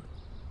newspaper?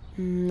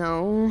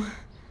 No.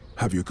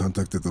 Have you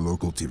contacted the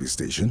local TV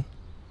station?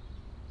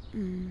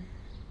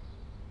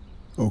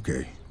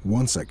 Okay,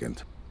 1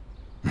 second.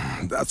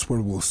 That's where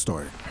we'll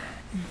start.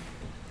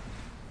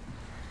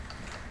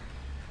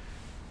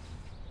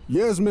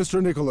 Yes,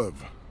 Mr. Nikolov.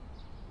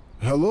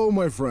 Hello,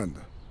 my friend.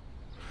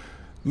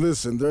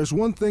 Listen, there's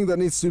one thing that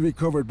needs to be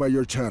covered by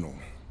your channel.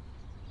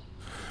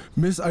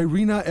 Miss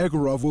Irina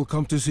Egorov will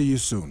come to see you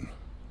soon.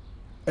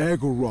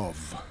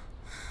 Egorov.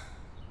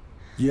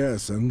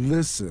 Yes, and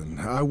listen,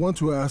 I want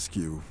to ask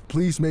you,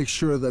 please make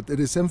sure that it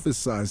is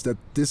emphasized that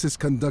this is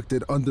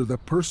conducted under the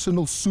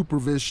personal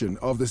supervision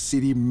of the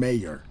city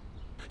mayor.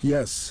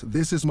 Yes,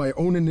 this is my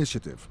own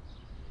initiative.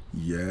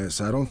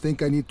 Yes, I don't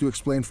think I need to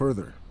explain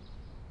further.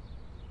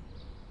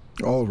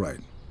 All right.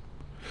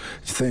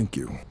 Thank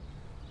you.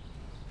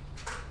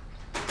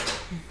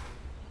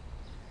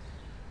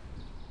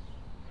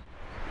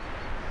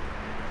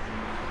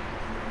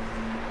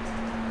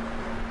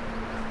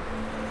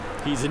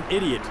 He's an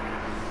idiot.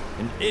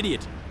 An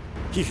idiot.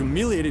 He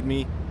humiliated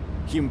me.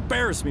 He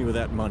embarrassed me with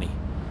that money.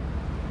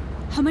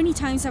 How many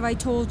times have I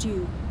told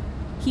you?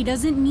 He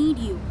doesn't need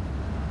you.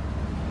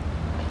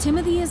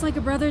 Timothy is like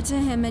a brother to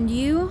him, and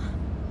you?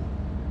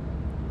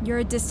 You're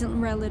a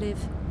distant relative.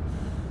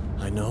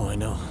 I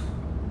know.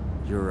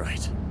 You're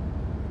right.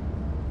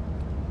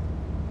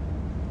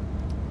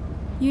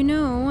 You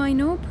know, I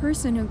know a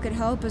person who could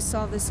help us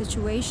solve the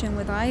situation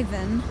with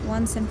Ivan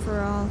once and for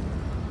all.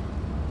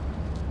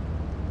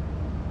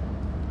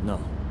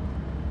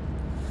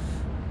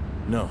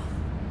 No.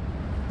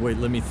 Wait,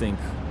 let me think.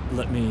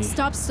 Let me...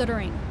 Stop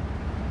stuttering.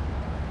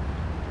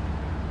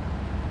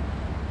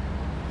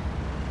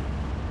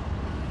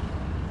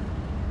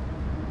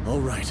 All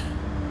right.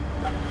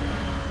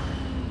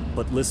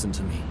 But listen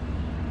to me.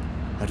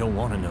 I don't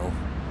want to know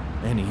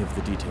any of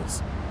the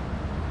details.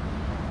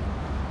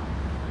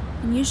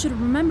 And you should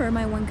remember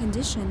my one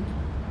condition.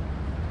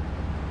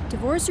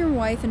 Divorce your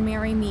wife and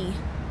marry me.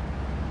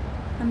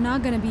 I'm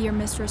not gonna be your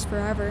mistress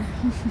forever.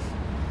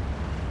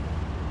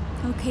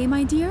 Okay,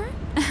 my dear?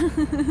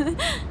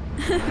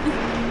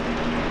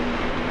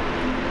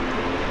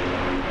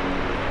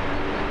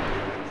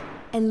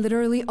 And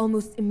literally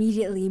almost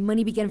immediately,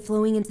 money began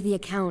flowing into the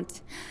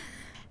account.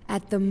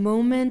 At the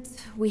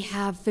moment, we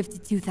have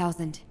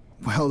 52,000.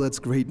 Well, that's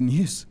great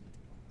news.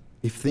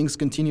 If things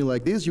continue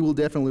like this, you will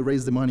definitely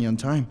raise the money on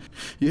time.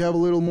 You have a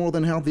little more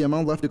than half the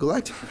amount left to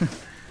collect.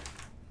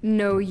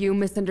 No, you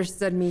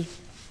misunderstood me.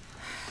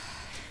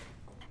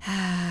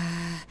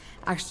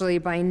 Actually,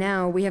 by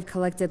now, we have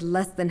collected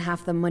less than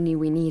half the money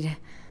we need.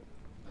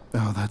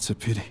 Oh, that's a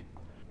pity.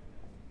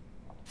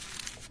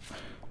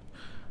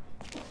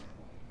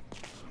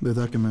 The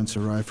documents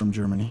arrived from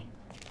Germany.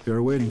 They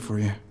are waiting for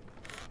you.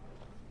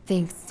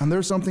 Thanks. And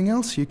there's something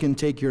else. You can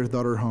take your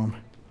daughter home.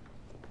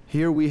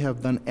 Here we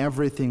have done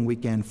everything we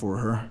can for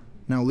her.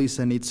 Now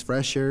Lisa needs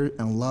fresh air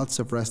and lots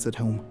of rest at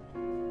home.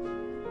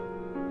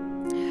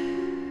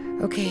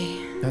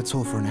 Okay. That's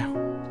all for now.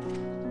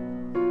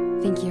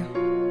 Thank you.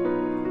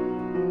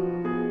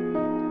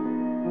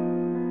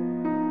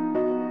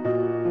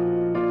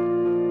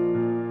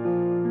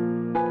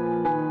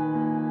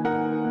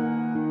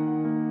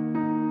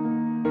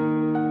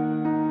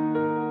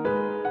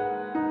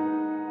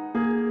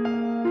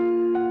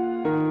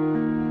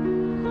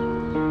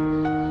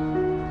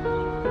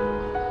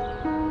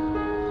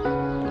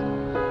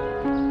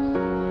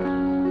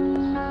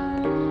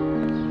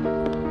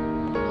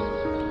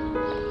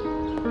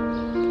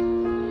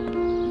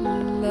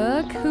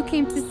 Who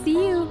came to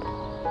see you?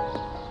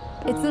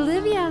 It's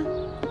Olivia.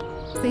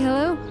 Say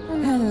hello.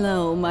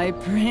 Hello, my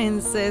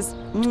princess.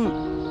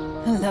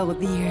 Hello,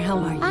 dear. How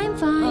are you? I'm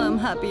fine. I'm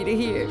happy to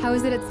hear. How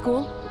is it at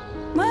school?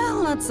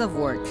 Well, lots of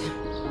work.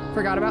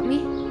 Forgot about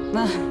me?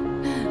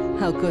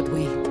 How could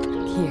we?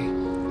 Here.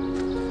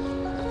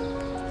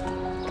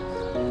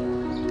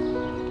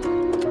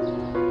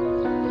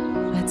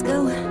 Let's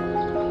go.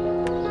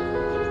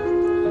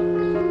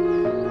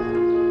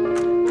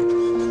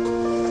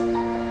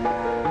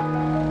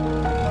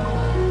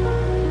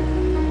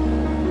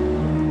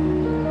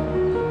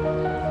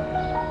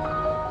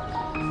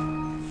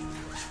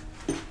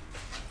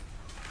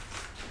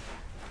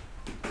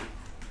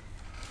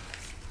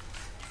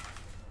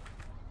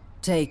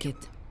 Take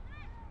it.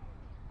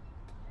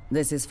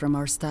 This is from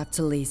our staff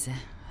to Lisa,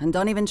 and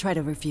don't even try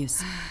to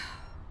refuse.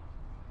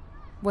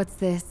 What's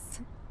this?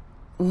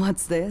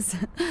 What's this?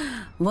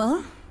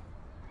 Well,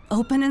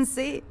 open and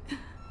see.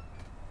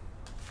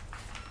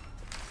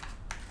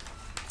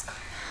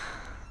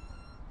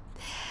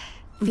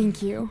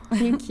 Thank you.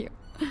 Thank you.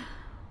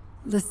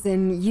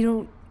 Listen,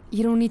 you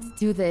don't need to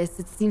do this.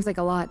 It seems like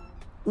a lot.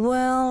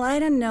 Well, I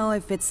don't know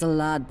if it's a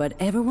lot, but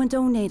everyone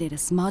donated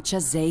as much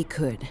as they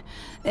could.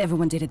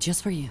 Everyone did it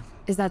just for you.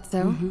 Is that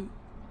so? Mm-hmm.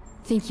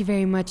 Thank you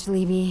very much,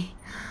 Levy.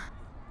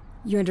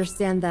 You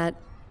understand that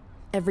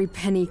every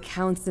penny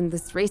counts in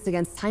this race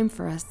against time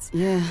for us.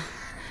 Yeah.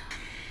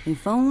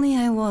 If only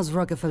I was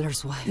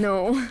Rockefeller's wife.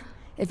 No.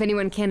 If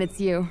anyone can, it's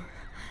you.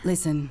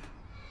 Listen,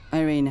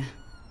 Irina.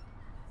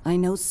 I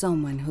know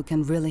someone who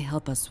can really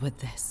help us with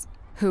this.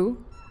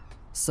 Who?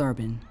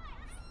 Zhurbin.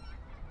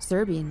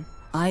 Zhurbin?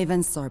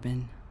 Ivan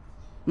Zhurbin.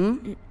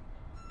 Hmm?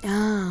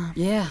 Ah.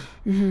 Yeah.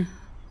 Mm-hmm.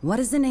 What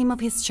is the name of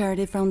his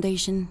charity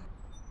foundation?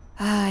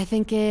 I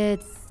think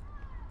it's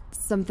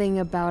something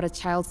about a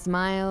child's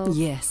smile.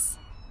 Yes.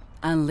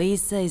 And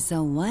Lisa is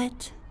a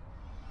what?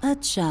 A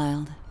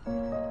child.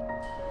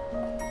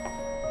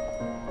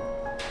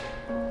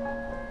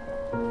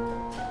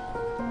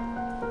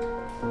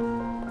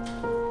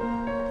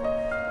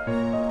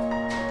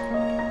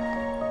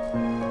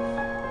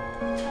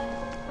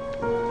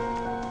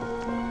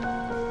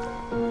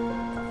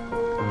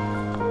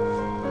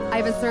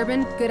 Ivan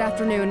Zhurbin, good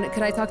afternoon.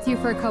 Could I talk to you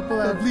for a couple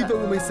of... Leave it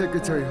with my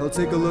secretary. I'll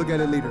take a look at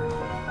it later.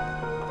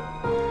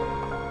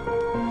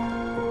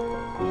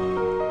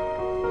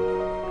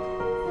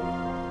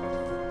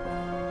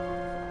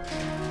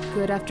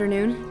 Good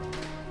afternoon.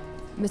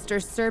 Mr.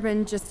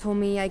 Zhurbin just told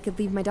me I could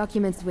leave my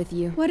documents with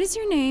you. What is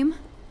your name?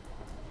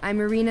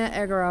 I'm Irina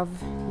Egorov.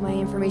 My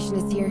information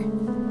is here.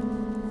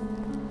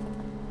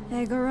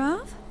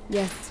 Egorov?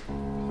 Yes.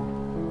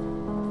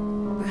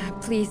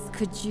 Please,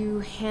 could you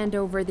hand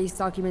over these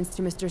documents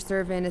to Mr.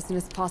 Zhurbin as soon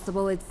as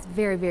possible? It's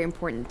very, very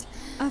important.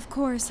 Of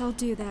course, I'll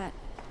do that.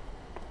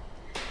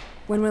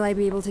 When will I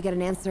be able to get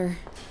an answer?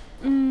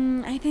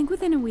 I think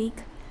within a week.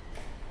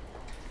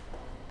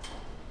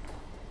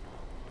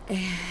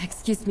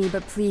 Excuse me,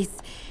 but please,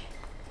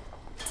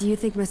 do you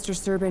think Mr.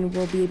 Zhurbin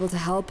will be able to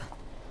help?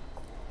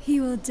 He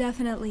will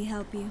definitely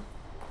help you.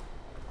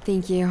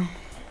 Thank you.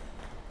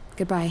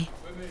 Goodbye.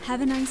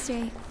 Have a nice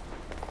day.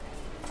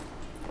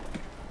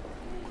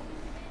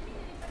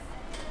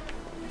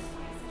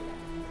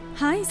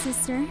 Hi,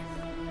 sister.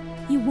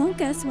 You won't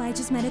guess who I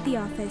just met at the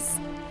office.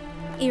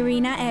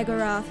 Irina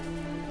Egorov.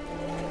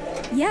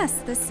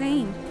 Yes, the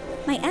same.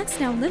 My ex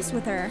now lives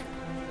with her.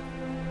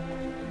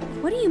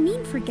 What do you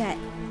mean, forget?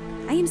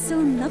 I am still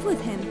in love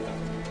with him.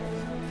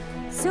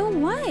 So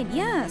what?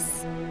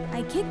 Yes.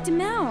 I kicked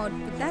him out,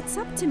 but that's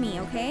up to me,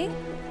 okay?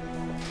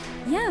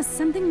 Yes,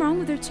 something wrong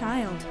with her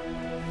child.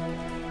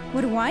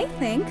 What do I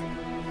think?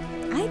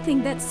 I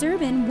think that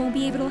Zhurbin won't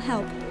be able to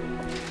help.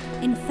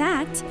 In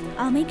fact,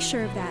 I'll make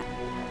sure of that.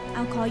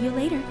 I'll call you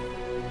later.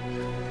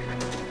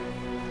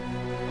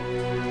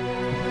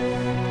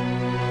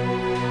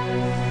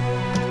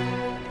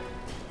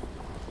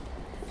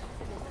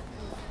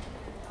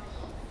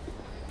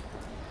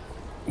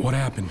 What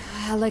happened?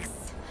 Alex,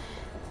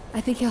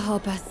 I think he'll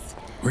help us.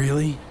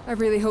 Really? I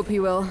really hope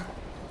he will.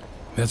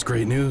 That's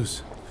great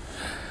news.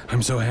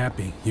 I'm so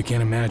happy, you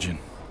can't imagine.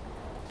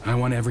 I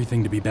want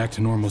everything to be back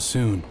to normal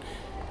soon,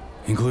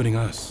 including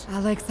us.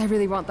 Alex, I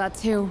really want that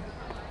too.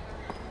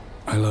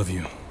 I love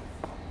you.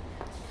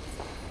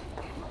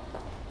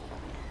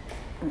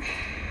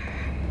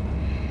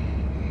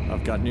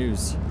 I've got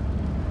news.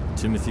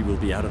 Timothy will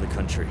be out of the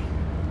country.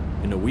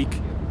 In a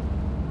week,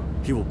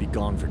 he will be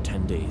gone for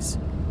 10 days.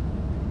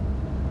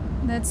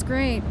 That's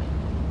great.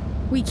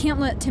 We can't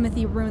let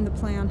Timothy ruin the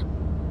plan.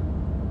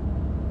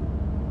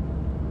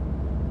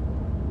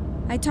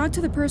 I talked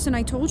to the person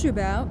I told you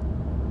about.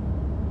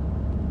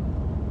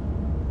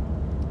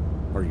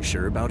 Are you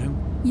sure about him?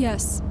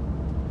 Yes.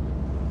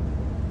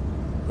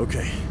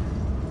 Okay.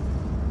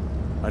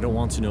 I don't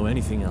want to know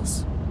anything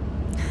else.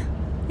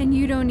 And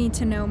you don't need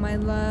to know, my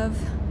love.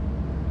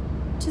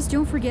 Just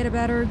don't forget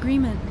about our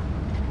agreement.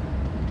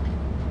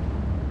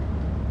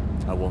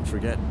 I won't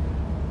forget.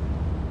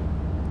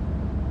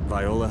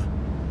 Viola,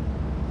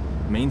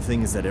 main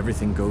thing is that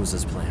everything goes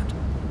as planned.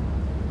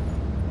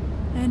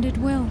 And it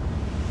will.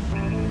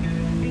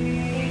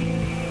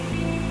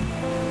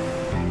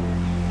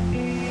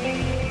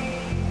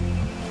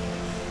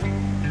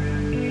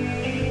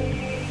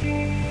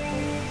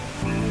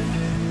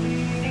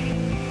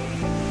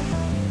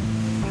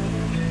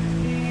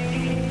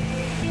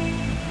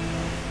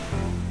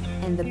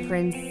 And the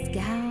prince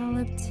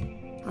galloped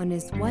on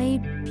his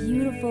white,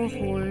 beautiful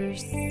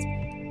horse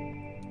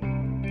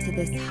to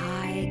this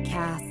high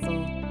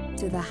castle,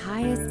 to the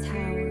highest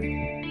tower,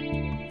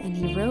 and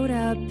he rode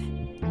up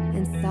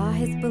and saw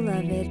his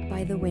beloved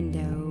by the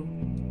window,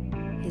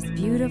 his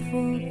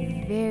beautiful,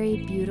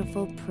 very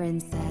beautiful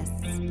princess.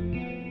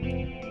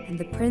 And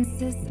the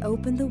princess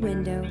opened the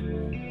window.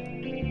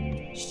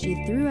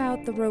 She threw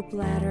out the rope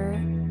ladder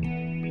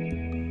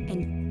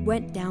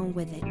went down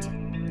with it.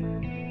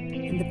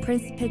 And the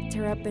prince picked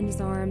her up in his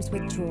arms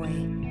with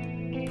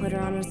joy, put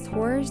her on his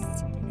horse,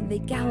 and they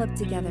galloped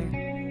together,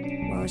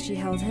 while she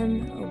held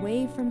him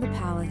away from the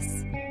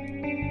palace.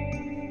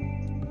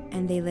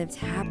 And they lived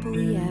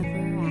happily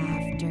ever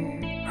after.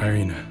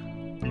 Irina,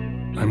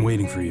 I'm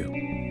waiting for you.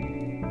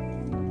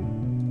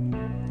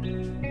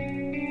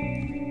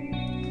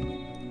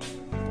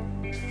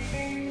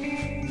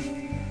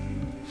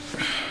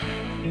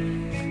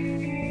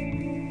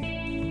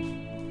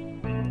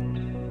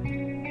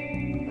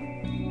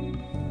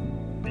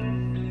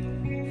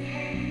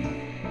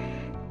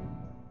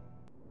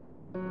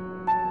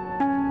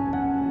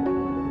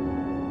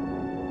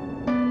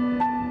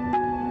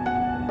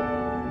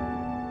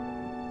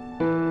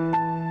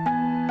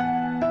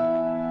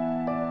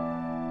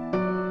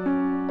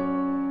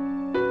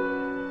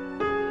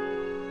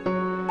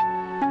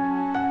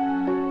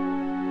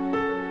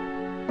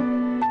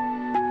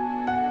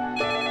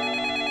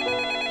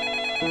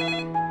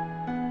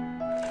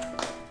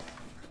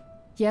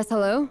 Yes,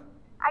 hello?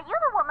 Are you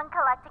the woman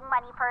collecting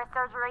money for a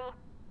surgery?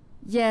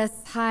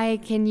 Yes, hi,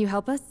 can you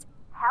help us?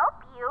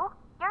 Help you?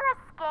 You're a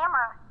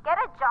scammer. Get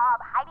a job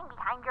hiding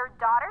behind your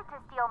daughter to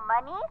steal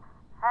money?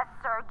 A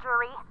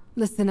surgery?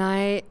 Listen,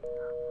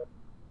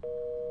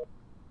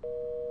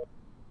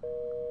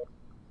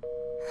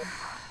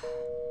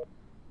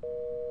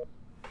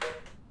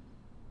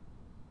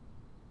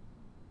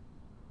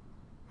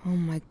 Oh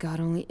my god,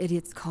 only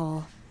idiots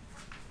call.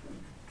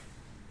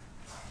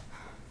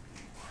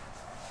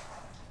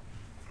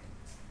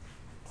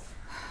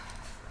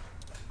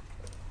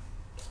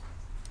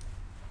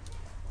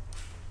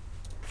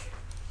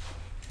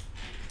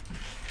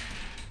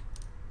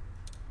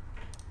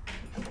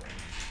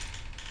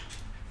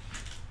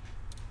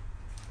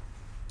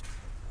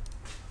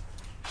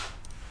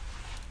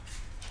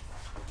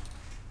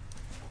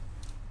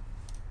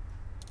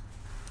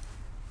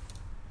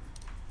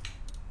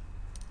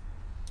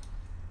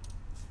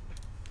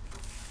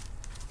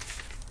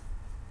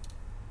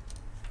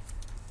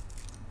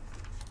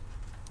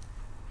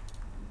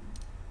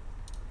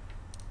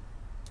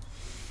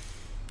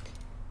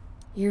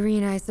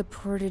 Irina, I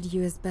supported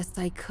you as best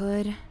I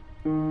could.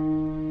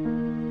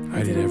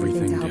 I did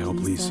everything to help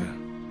Lisa.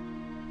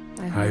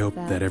 I hope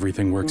that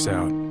everything works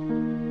out.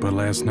 But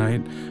last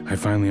night, I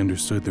finally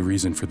understood the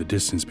reason for the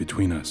distance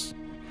between us.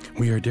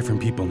 We are different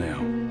people now.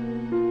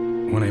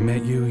 When I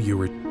met you, you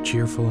were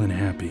cheerful and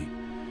happy.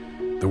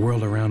 The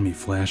world around me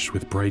flashed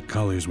with bright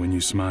colors when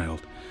you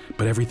smiled,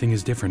 but everything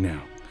is different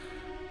now.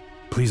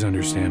 Please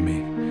understand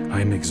me. I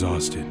am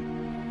exhausted.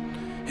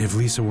 If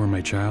Lisa were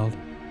my child,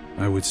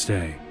 I would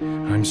stay.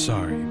 I'm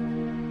sorry,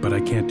 but I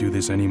can't do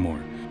this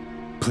anymore.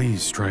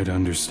 Please try to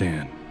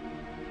understand.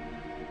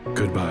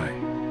 Goodbye,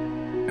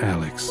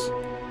 Alex.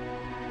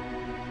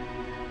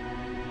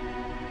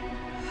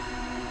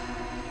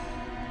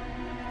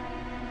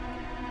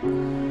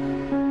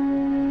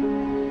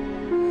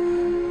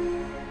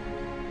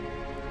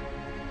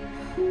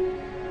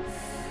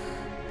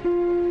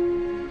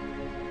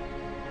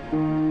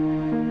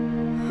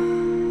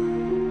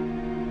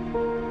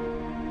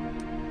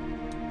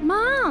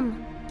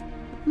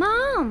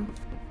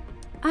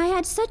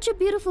 Such a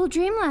beautiful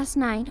dream last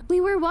night.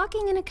 We were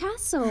walking in a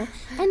castle,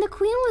 and the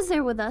queen was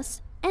there with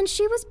us, and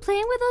she was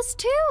playing with us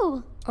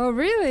too. Oh,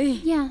 really?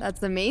 Yeah.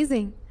 That's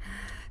amazing.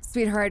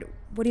 Sweetheart,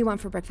 what do you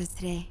want for breakfast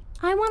today?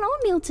 I want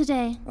oatmeal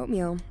today.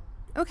 Oatmeal.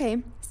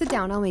 Okay, sit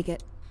down, I'll make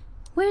it.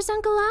 Where's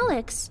Uncle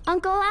Alex?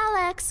 Uncle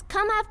Alex,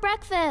 come have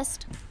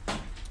breakfast.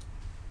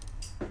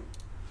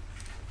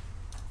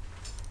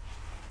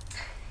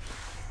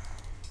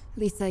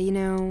 Lisa, you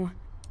know,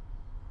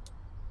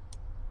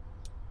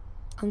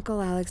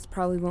 Uncle Alex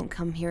probably won't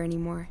come here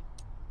anymore.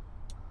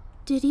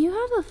 Did you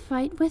have a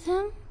fight with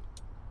him?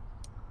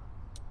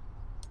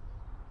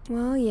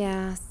 Well,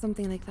 yeah,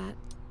 something like that.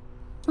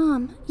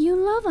 Mom, you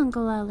love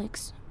Uncle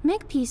Alex.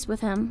 Make peace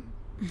with him.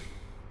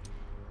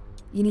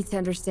 You need to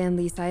understand,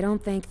 Lisa, I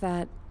don't think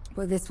that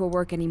this will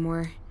work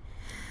anymore.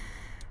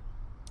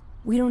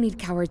 We don't need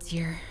cowards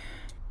here.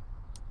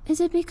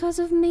 Is it because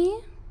of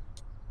me?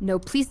 No,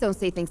 please don't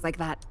say things like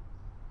that.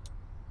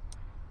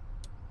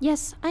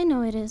 Yes, I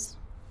know it is.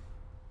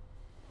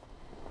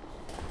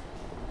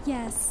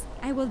 Yes,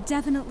 I will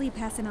definitely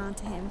pass it on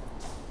to him.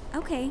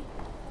 Okay,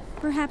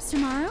 perhaps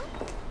tomorrow?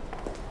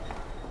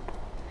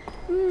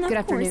 Good afternoon.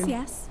 Of course,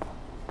 yes.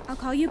 I'll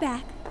call you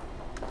back.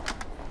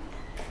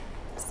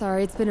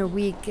 Sorry, it's been a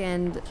week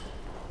and...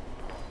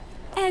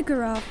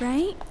 Egorov,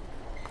 right?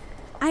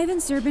 Ivan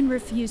Zhurbin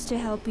refused to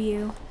help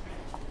you.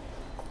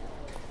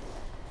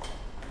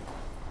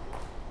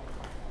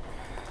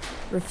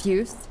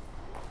 Refused?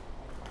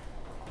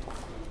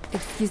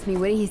 Excuse me,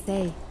 what did he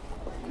say?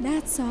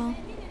 That's all.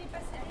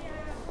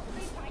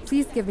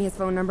 Please give me his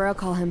phone number, I'll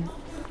call him.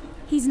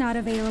 He's not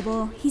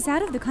available. He's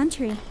out of the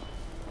country.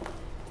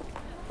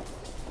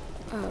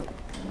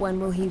 When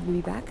will he be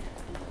back?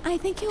 I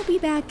think he'll be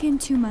back in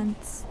 2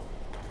 months.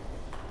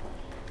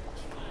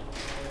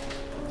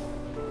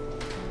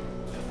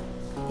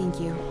 Thank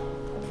you.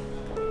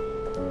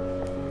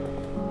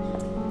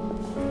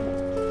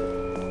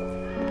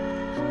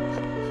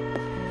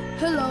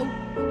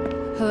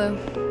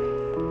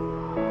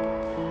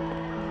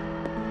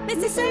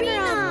 Mrs.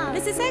 Egorov!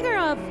 Mrs.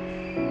 Egorov!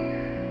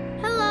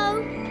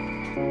 Hello.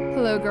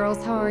 Hello,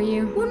 girls. How are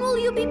you? When will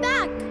you be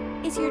back?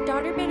 Is your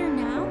daughter better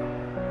now?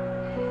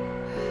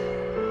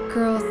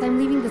 Girls, I'm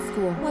leaving the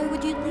school. Why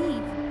would you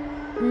leave?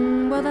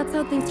 Well, that's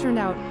how things turned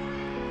out.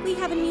 We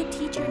have a new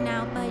teacher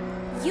now, but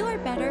you're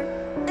better.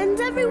 And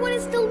everyone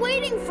is still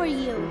waiting for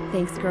you.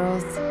 Thanks,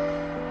 girls.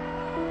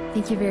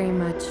 Thank you very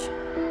much.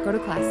 Go to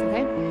class,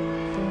 okay?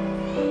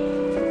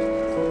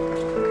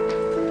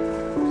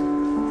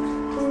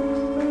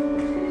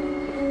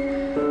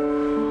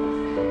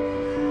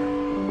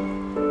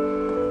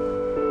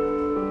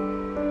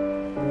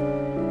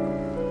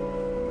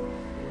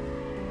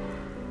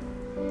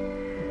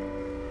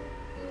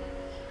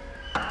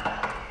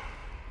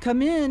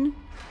 Come in.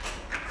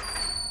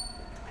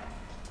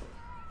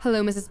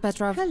 Hello, Mrs.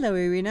 Petrov. Hello,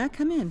 Irina.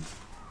 Come in.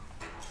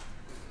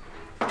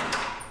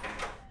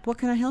 What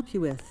can I help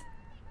you with?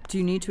 Do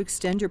you need to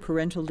extend your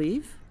parental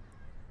leave?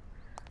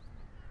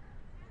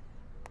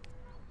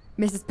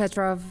 Mrs.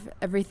 Petrov,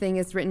 everything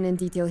is written in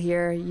detail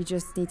here. You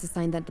just need to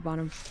sign that at the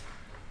bottom.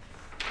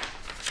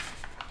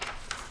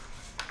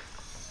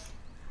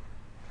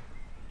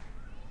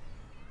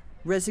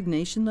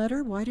 Resignation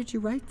letter? Why did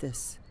you write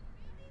this?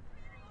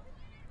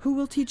 Who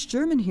will teach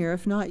German here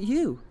if not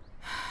you?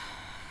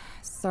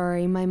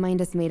 Sorry, my mind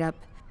is made up.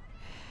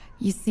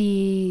 You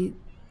see,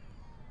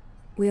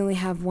 we only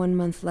have 1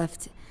 month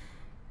left,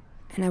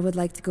 and I would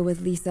like to go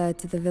with Lisa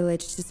to the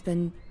village to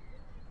spend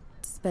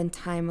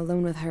time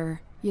alone with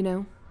her, you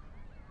know?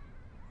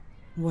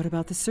 What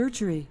about the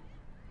surgery?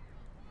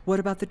 What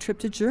about the trip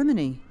to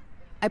Germany?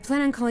 I plan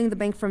on calling the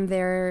bank from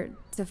there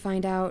to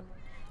find out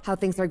how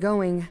things are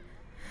going.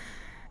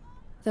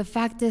 The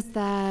fact is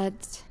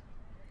that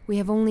we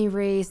have only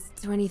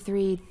raised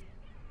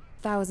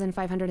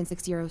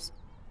 23,506 euros.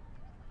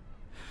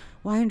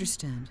 Well, I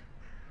understand.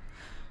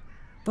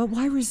 But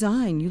why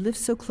resign? You live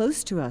so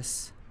close to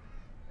us.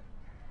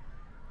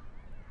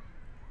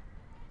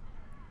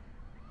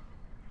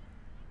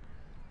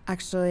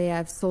 Actually,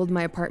 I've sold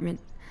my apartment.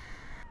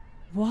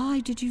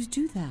 Why did you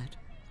do that?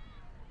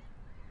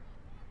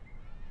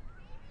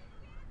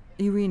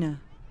 Irina,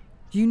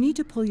 you need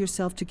to pull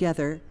yourself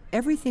together.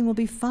 Everything will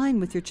be fine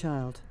with your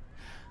child.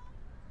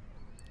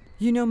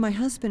 You know, my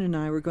husband and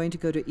I were going to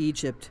go to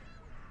Egypt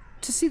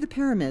to see the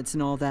pyramids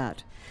and all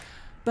that.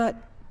 But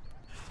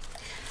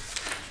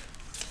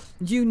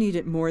you need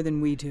it more than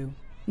we do.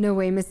 No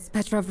way, Mrs.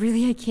 Petrov.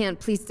 Really, I can't.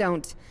 Please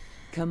don't.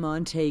 Come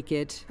on, take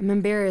it. I'm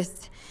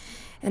embarrassed.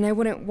 And I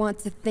wouldn't want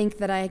to think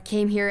that I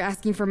came here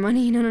asking for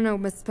money. No,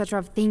 Mrs.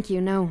 Petrov, thank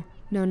you. No,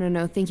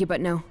 thank you, but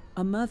no.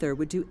 A mother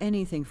would do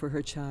anything for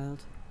her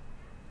child.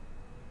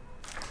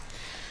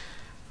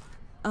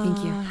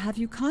 Thank you. Have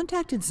you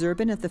contacted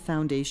Zhurbin at the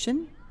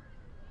foundation?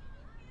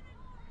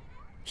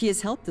 He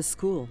has helped the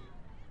school.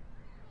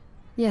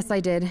 Yes, I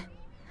did.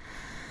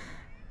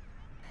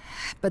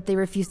 But they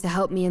refused to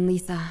help me and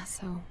Lisa,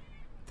 so...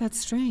 That's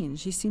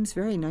strange. He seems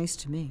very nice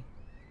to me.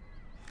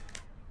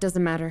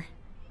 Doesn't matter.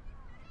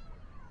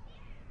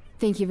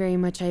 Thank you very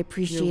much. I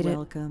appreciate it. You're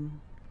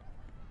welcome.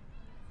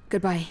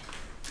 Goodbye.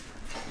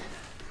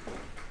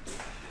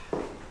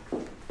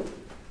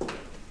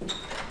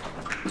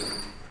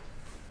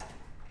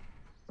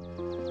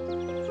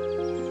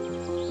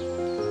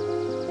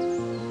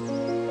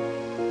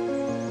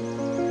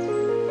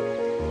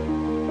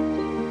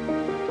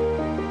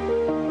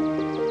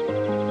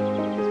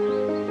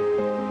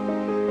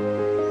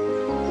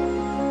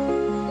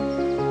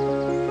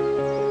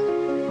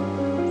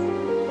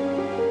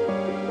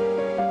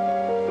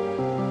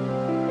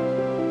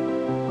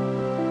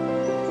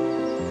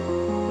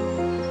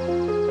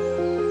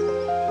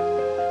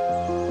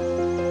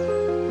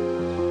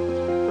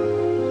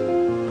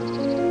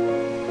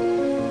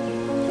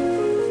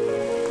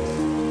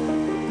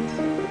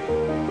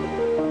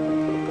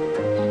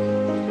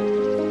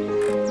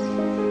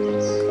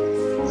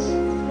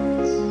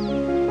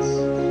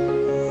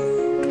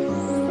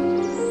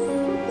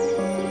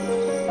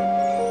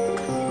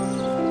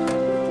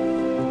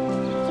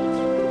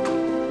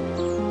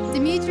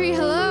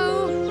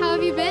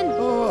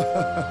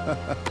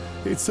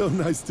 It's so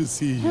nice to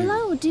see you.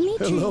 Hello,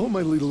 Dimitri. Hello,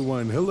 my little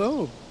one.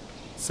 Hello.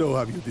 So,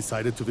 have you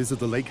decided to visit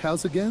the lake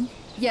house again?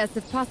 Yes,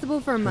 if possible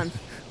for a month.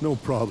 No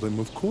problem,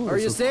 of course. Are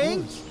you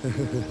staying?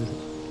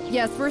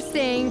 Yes, we're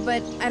staying,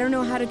 but I don't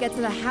know how to get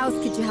to the house.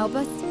 Could you help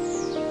us?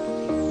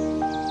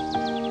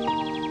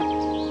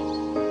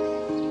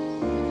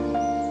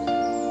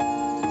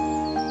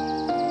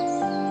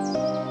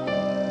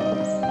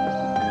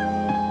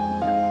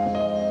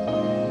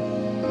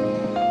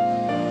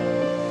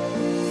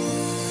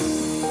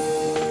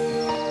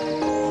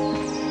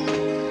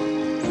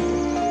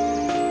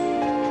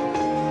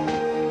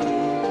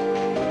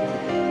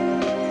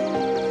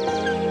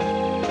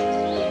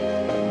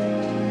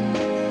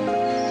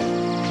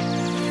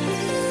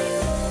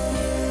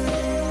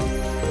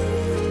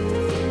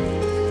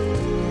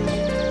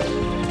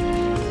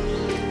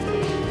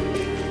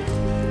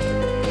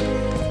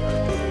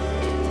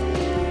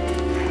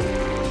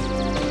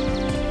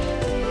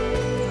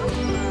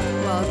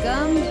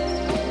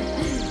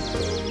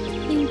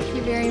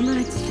 very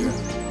much.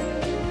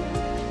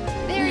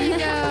 There you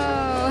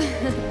go.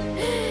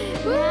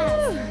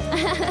 Woo!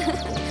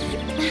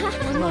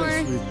 One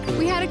more.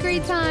 We had a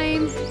great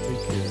time.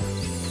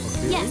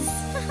 Yes.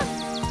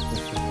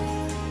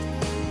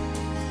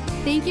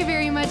 Thank you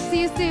very much.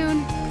 See you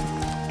soon.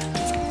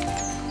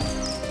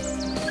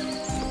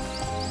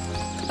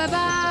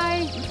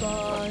 Bye-bye.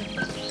 Bye.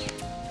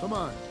 Come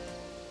on.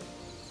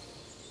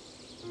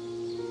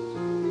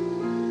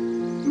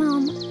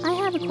 Mom, I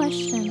have a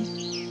question.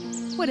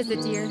 What is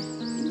it, dear?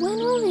 When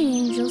will the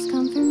angels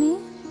come for me?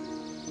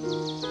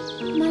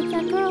 Like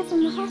that girl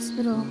from the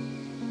hospital.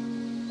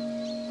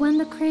 When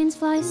the cranes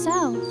fly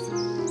south,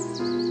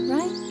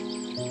 right?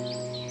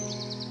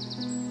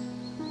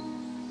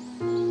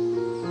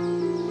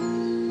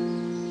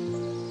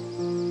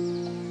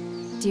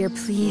 Dear,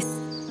 please,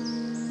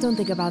 don't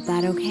think about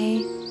that,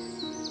 okay?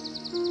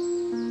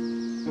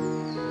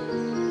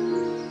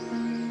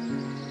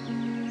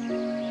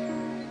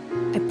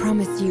 I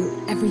promise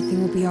you,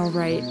 everything will be all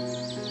right.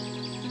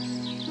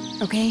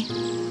 Okay? Come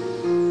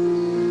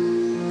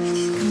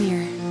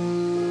here.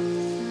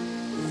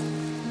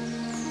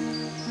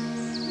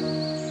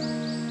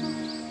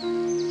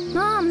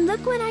 Mom,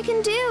 look what I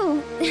can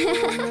do!